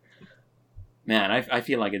 man, I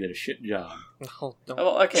feel like I did a shit job. Oh,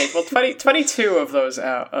 well, okay, well, 22 of those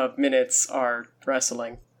minutes are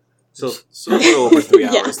wrestling. So a little over 3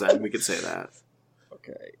 hours then, we could say that.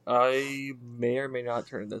 Okay, I may or may not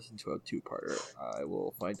turn this into a two-parter. I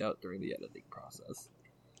will find out during the editing process.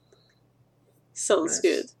 Sounds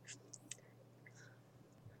good.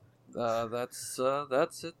 That's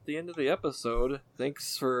it. The end of the episode.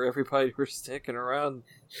 Thanks for everybody for sticking around.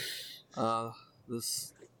 Wow. It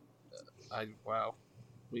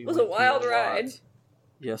was a wild ride.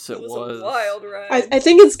 Yes, it was. A wild ride. I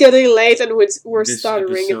think it's getting late and we're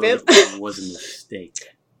stuttering a bit. Was a mistake.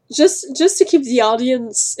 Just to keep the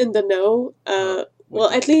audience in the know, well,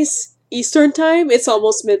 at least Eastern time, it's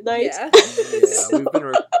almost midnight. Yeah. We've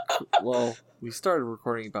been we started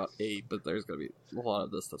recording about 8, but there's gonna be a lot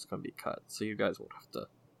of this that's gonna be cut, so you guys won't have to,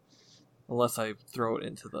 unless I throw it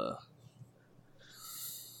into the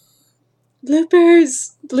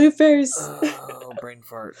bloopers. Oh, brain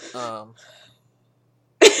fart.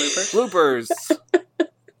 Bloopers.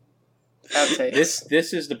 Outtakes.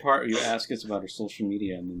 This is the part where you ask us about our social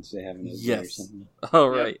media and then say having a or something. All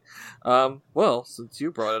right. Well, since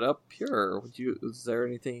you brought it up, Pure, is there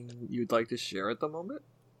anything you'd like to share at the moment?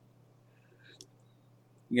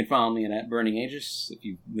 You can follow me at Burning Aegis. If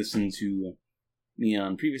you've listened to me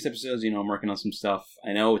on previous episodes, you know I'm working on some stuff.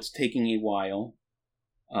 I know it's taking a while.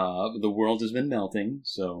 The world has been melting,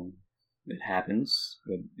 so it happens,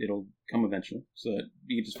 but it'll come eventually. So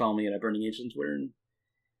you can just follow me at Burning Aegis on Twitter, and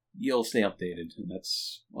you'll stay updated. And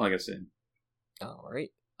that's all I gotta say. All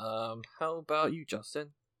right. How about you,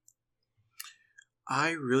 Justin?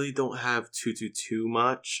 I really don't have too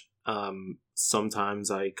much. Sometimes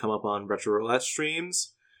I come up on Retro Roulette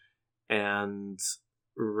streams, and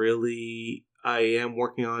really I am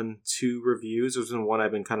working on 2 reviews. There's been one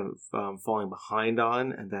I've been kind of falling behind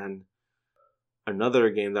on, and then another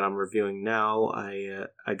game that I'm reviewing now.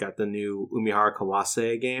 I got the new Umihara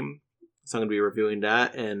Kawase game, so I'm going to be reviewing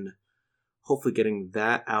that, and hopefully getting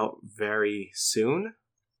that out very soon.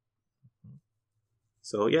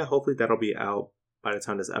 So yeah, hopefully that'll be out by the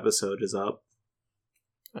time this episode is up.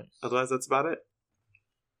 Nice. Otherwise, that's about it.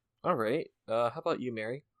 All right. How about you,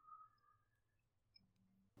 Mary?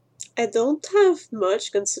 I don't have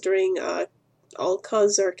much considering all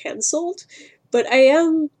cons are cancelled, but I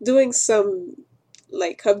am doing some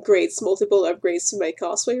multiple upgrades to my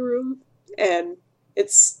cosplay room, and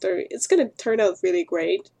it's gonna turn out really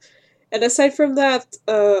great. And aside from that,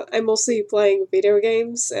 I'm mostly playing video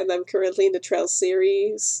games, and I'm currently in the Trail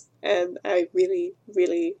series, and I really,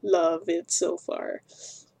 really love it so far.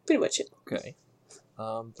 Pretty much it. Okay.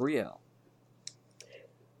 Brielle.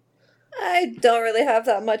 I don't really have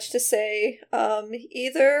that much to say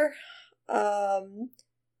either.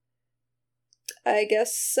 I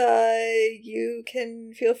guess you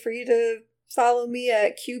can feel free to follow me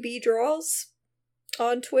at QB Draws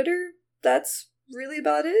on Twitter. That's really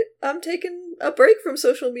about it. I'm taking a break from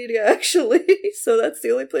social media, actually, so that's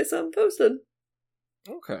the only place I'm posting.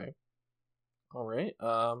 Okay. All right.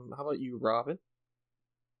 How about you, Robin?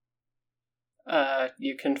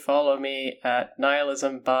 You can follow me at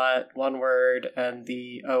NihilismBot, one word, and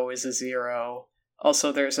the O is a 0.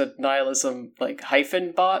 Also, there's a Nihilism,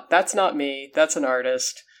 hyphen bot. That's not me. That's an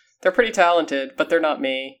artist. They're pretty talented, but they're not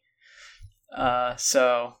me.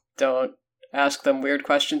 So don't ask them weird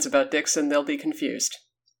questions about Dixon. They'll be confused.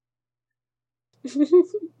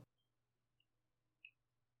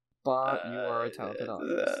 Bot, you are a talented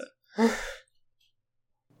artist.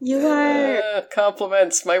 You are...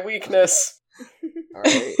 Compliments, my weakness. All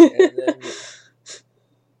right,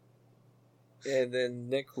 and then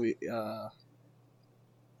Nick,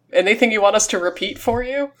 anything you want us to repeat for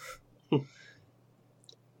you?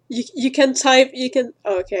 You can type. You can.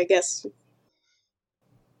 Oh, okay, I guess.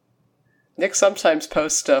 Nick sometimes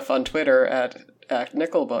posts stuff on Twitter at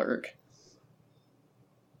Nickelberg.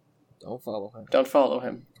 Don't follow him. Don't follow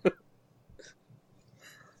him.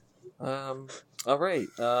 All right.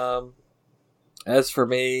 As for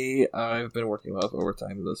me, I've been working a lot of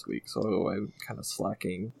overtime this week, so I'm kind of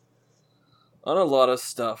slacking on a lot of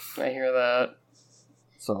stuff. I hear that.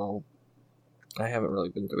 So I haven't really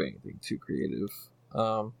been doing anything too creative.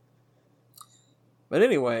 But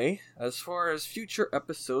anyway, as far as future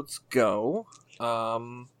episodes go, I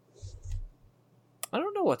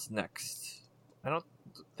don't know what's next. I don't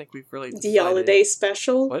think we've really decided. The holiday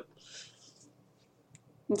special? What?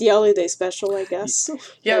 The holiday special, I guess.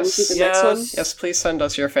 Yes, next one. Yes, please send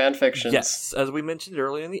us your fan fictions. Yes, as we mentioned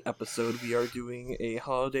earlier in the episode, we are doing a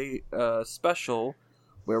holiday special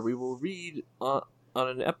where we will read on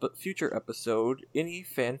an future episode any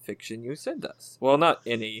fan fiction you send us. Well, not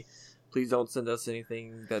any. Please don't send us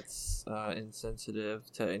anything that's insensitive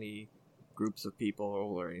to any groups of people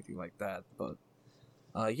or anything like that. But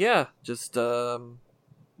yeah, just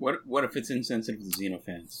What if it's insensitive to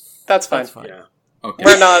Xenofans? That's fine. That's fine. Yeah. Okay.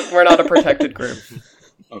 We're not a protected group.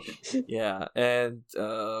 Okay. Yeah, and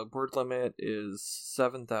word limit is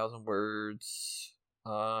 7,000 words.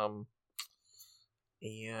 And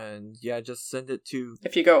yeah, just send it to...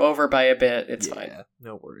 If you go over by a bit, it's fine. Yeah,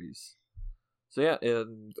 no worries. So yeah,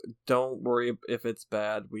 and don't worry if it's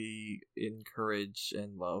bad. We encourage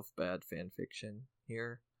and love bad fan fiction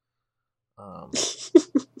here.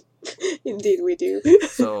 Indeed we do.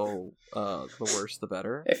 So, the worse the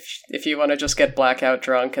better. If you want to just get blackout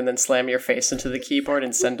drunk and then slam your face into the keyboard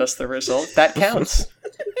and send us the result, that counts.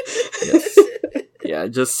 Yes. Yeah,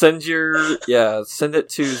 just send it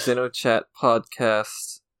to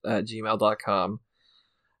xenochatpodcast@gmail.com.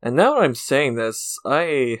 And now that I'm saying this,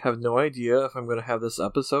 I have no idea if I'm going to have this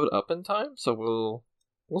episode up in time, so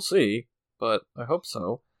we'll see, but I hope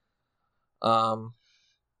so.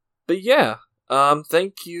 But yeah,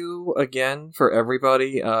 thank you again for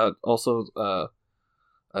everybody. Also,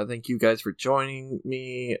 thank you guys for joining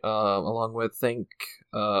me, along with thank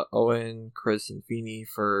Owen, Chris, and Feeny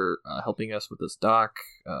for helping us with this doc.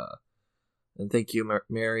 And thank you,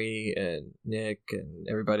 Mary and Nick and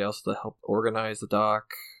everybody else that helped organize the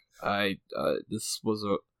doc. This was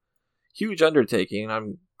a huge undertaking, and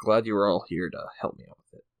I'm glad you were all here to help me out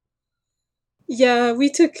with it. Yeah, we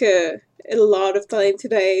took a lot of time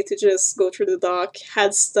today to just go through the doc,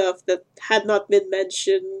 had stuff that had not been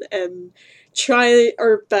mentioned, and try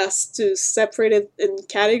our best to separate it in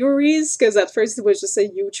categories, because at first it was just a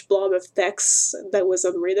huge blob of text that was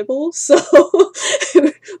unreadable, so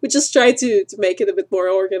we just tried to make it a bit more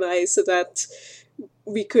organized so that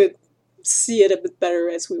we could see it a bit better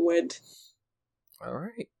as we went.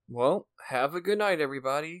 Alright, well, have a good night,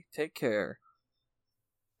 everybody. Take care.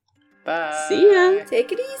 Bye. See ya!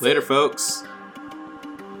 Take it easy. Later, folks.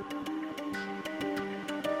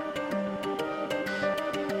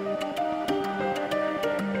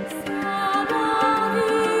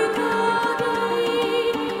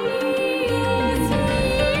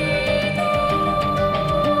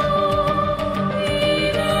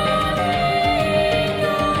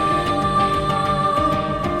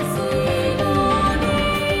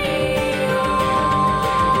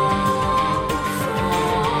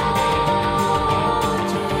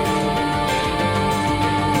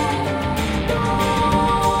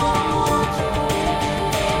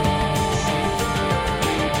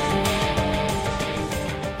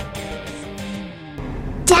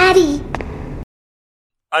 Daddy!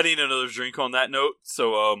 I need another drink on that note,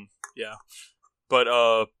 so, yeah. But,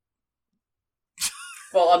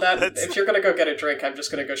 Well, on that, if you're gonna go get a drink, I'm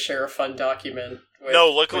just gonna go share a fun document. No,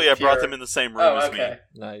 luckily I brought them in the same room as me.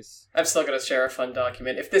 Nice. I'm still gonna share a fun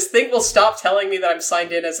document. If this thing will stop telling me that I'm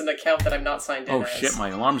signed in as an account that I'm not signed in as. Oh shit, my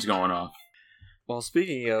alarm's going off. Well,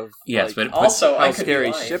 speaking of yes, like, but also how I could scary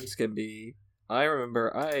be lying. ships can be, I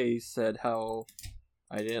remember I said how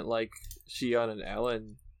I didn't like Shion and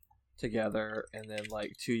Ellen together, and then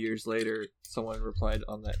like 2 years later, someone replied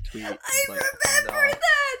on that tweet. I like, remember no. that!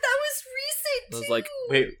 That was recent, I was too! like,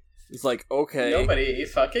 wait. It's like, okay. Nobody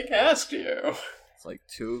fucking asked you. It's like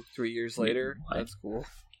 2-3 years later. What? That's cool.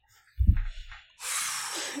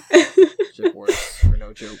 Shit worse, for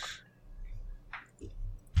no joke.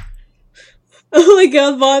 Oh my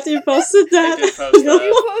god, Monty posted that. I did post that.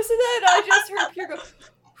 You posted that, I just heard Pierre go...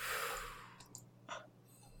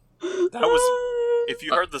 That was... If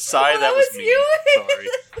you heard the sigh, that was me. you. Sorry.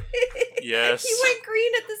 Yes. He went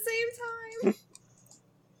green at the same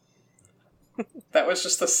time. That was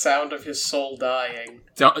just the sound of his soul dying.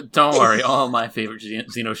 Don't worry, all my favorite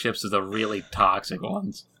Xeno ships are the really toxic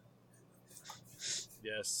ones.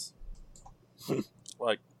 Yes.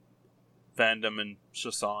 Like Vandam and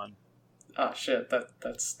Shasan. Ah, shit,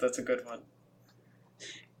 that's a good one.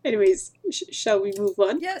 Anyways, shall we move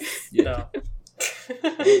on? Yes. No.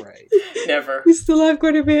 Alright. Never. We still have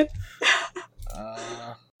quite a bit.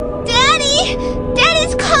 Daddy!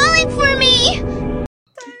 Daddy's calling for me!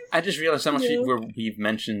 I just realized how much we've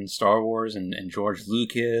mentioned Star Wars and George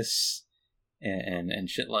Lucas and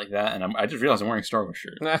shit like that, and I just realized I'm wearing a Star Wars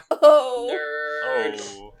shirt. Oh. Nerd.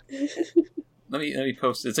 Oh. Let me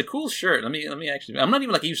post it. It's a cool shirt. Let me actually. I'm not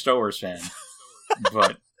even like a huge Star Wars fan,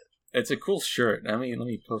 but it's a cool shirt. Let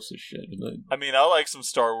me post this shit. I mean, I like some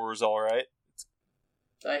Star Wars, alright.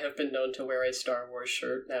 I have been known to wear a Star Wars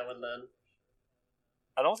shirt now and then.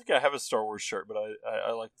 I don't think I have a Star Wars shirt, but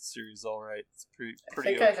I like the series alright. It's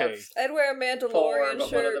pretty I okay. I'd wear a Mandalorian But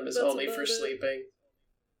shirt. one of them is that's only about for it. sleeping.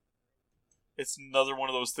 It's another one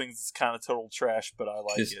of those things that's kind of total trash, but I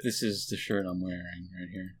like it. This is the shirt I'm wearing right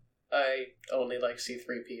here. I only like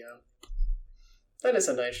C-3PO. That is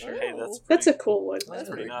a nice shirt. Hey, That's a cool one. That's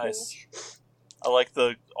pretty nice. I like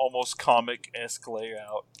the almost comic-esque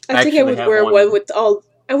layout. I think I would wear one with all.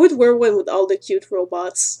 I would wear one with all the cute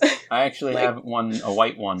robots. I actually Like- have a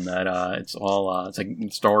white one that it's all it's like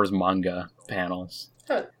Star Wars manga panels.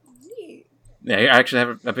 Huh. Neat. Yeah, I actually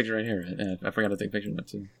have a picture right here. I forgot to take a picture of that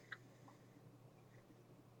too.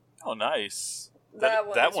 Oh, nice. That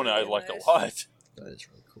one That is one I really like nice. a lot. That is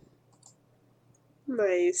really cool.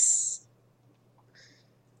 Nice.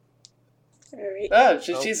 Alright. Ah,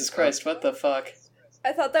 Jesus Christ, what the fuck?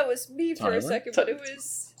 I thought that was me for a Tyler? second, but it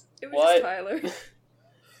was What? just Tyler.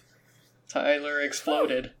 Tyler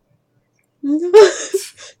exploded.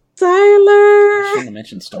 Tyler! Shouldn't have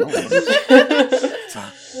mentioned Star Wars.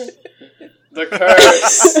 The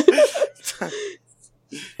curse.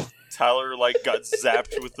 Tyler, got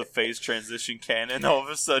zapped with the phase transition cannon all of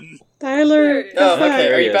a sudden. Tyler! Oh, come okay.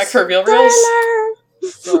 on. Are you back for real reals? Tyler!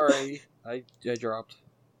 Sorry, I dropped.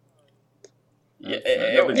 You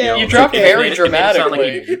dropped very It made it sound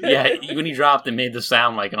dramatically. when you dropped, it made the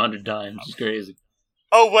sound like 100 times. It's crazy.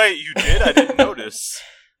 Oh, wait, you did? I didn't notice.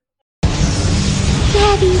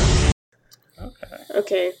 Daddy!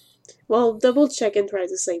 Okay. Well, double check and try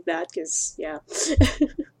to save that, because, yeah.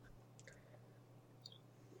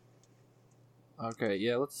 Okay,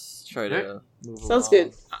 yeah, let's try to move Sounds along.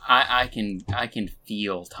 good. I can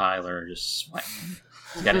feel Tyler just sweating.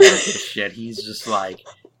 He's got to do this shit. He's just like,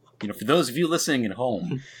 for those of you listening at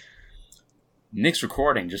home, Nick's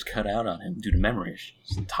recording just cut out on him due to memory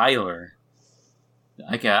issues. And Tyler,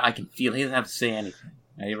 I can feel he doesn't have to say anything.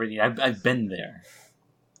 I've been there.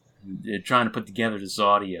 They're trying to put together this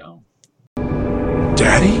audio.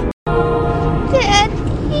 Daddy? Daddy!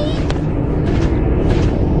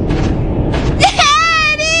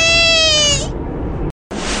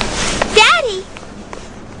 Daddy!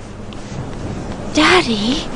 Daddy?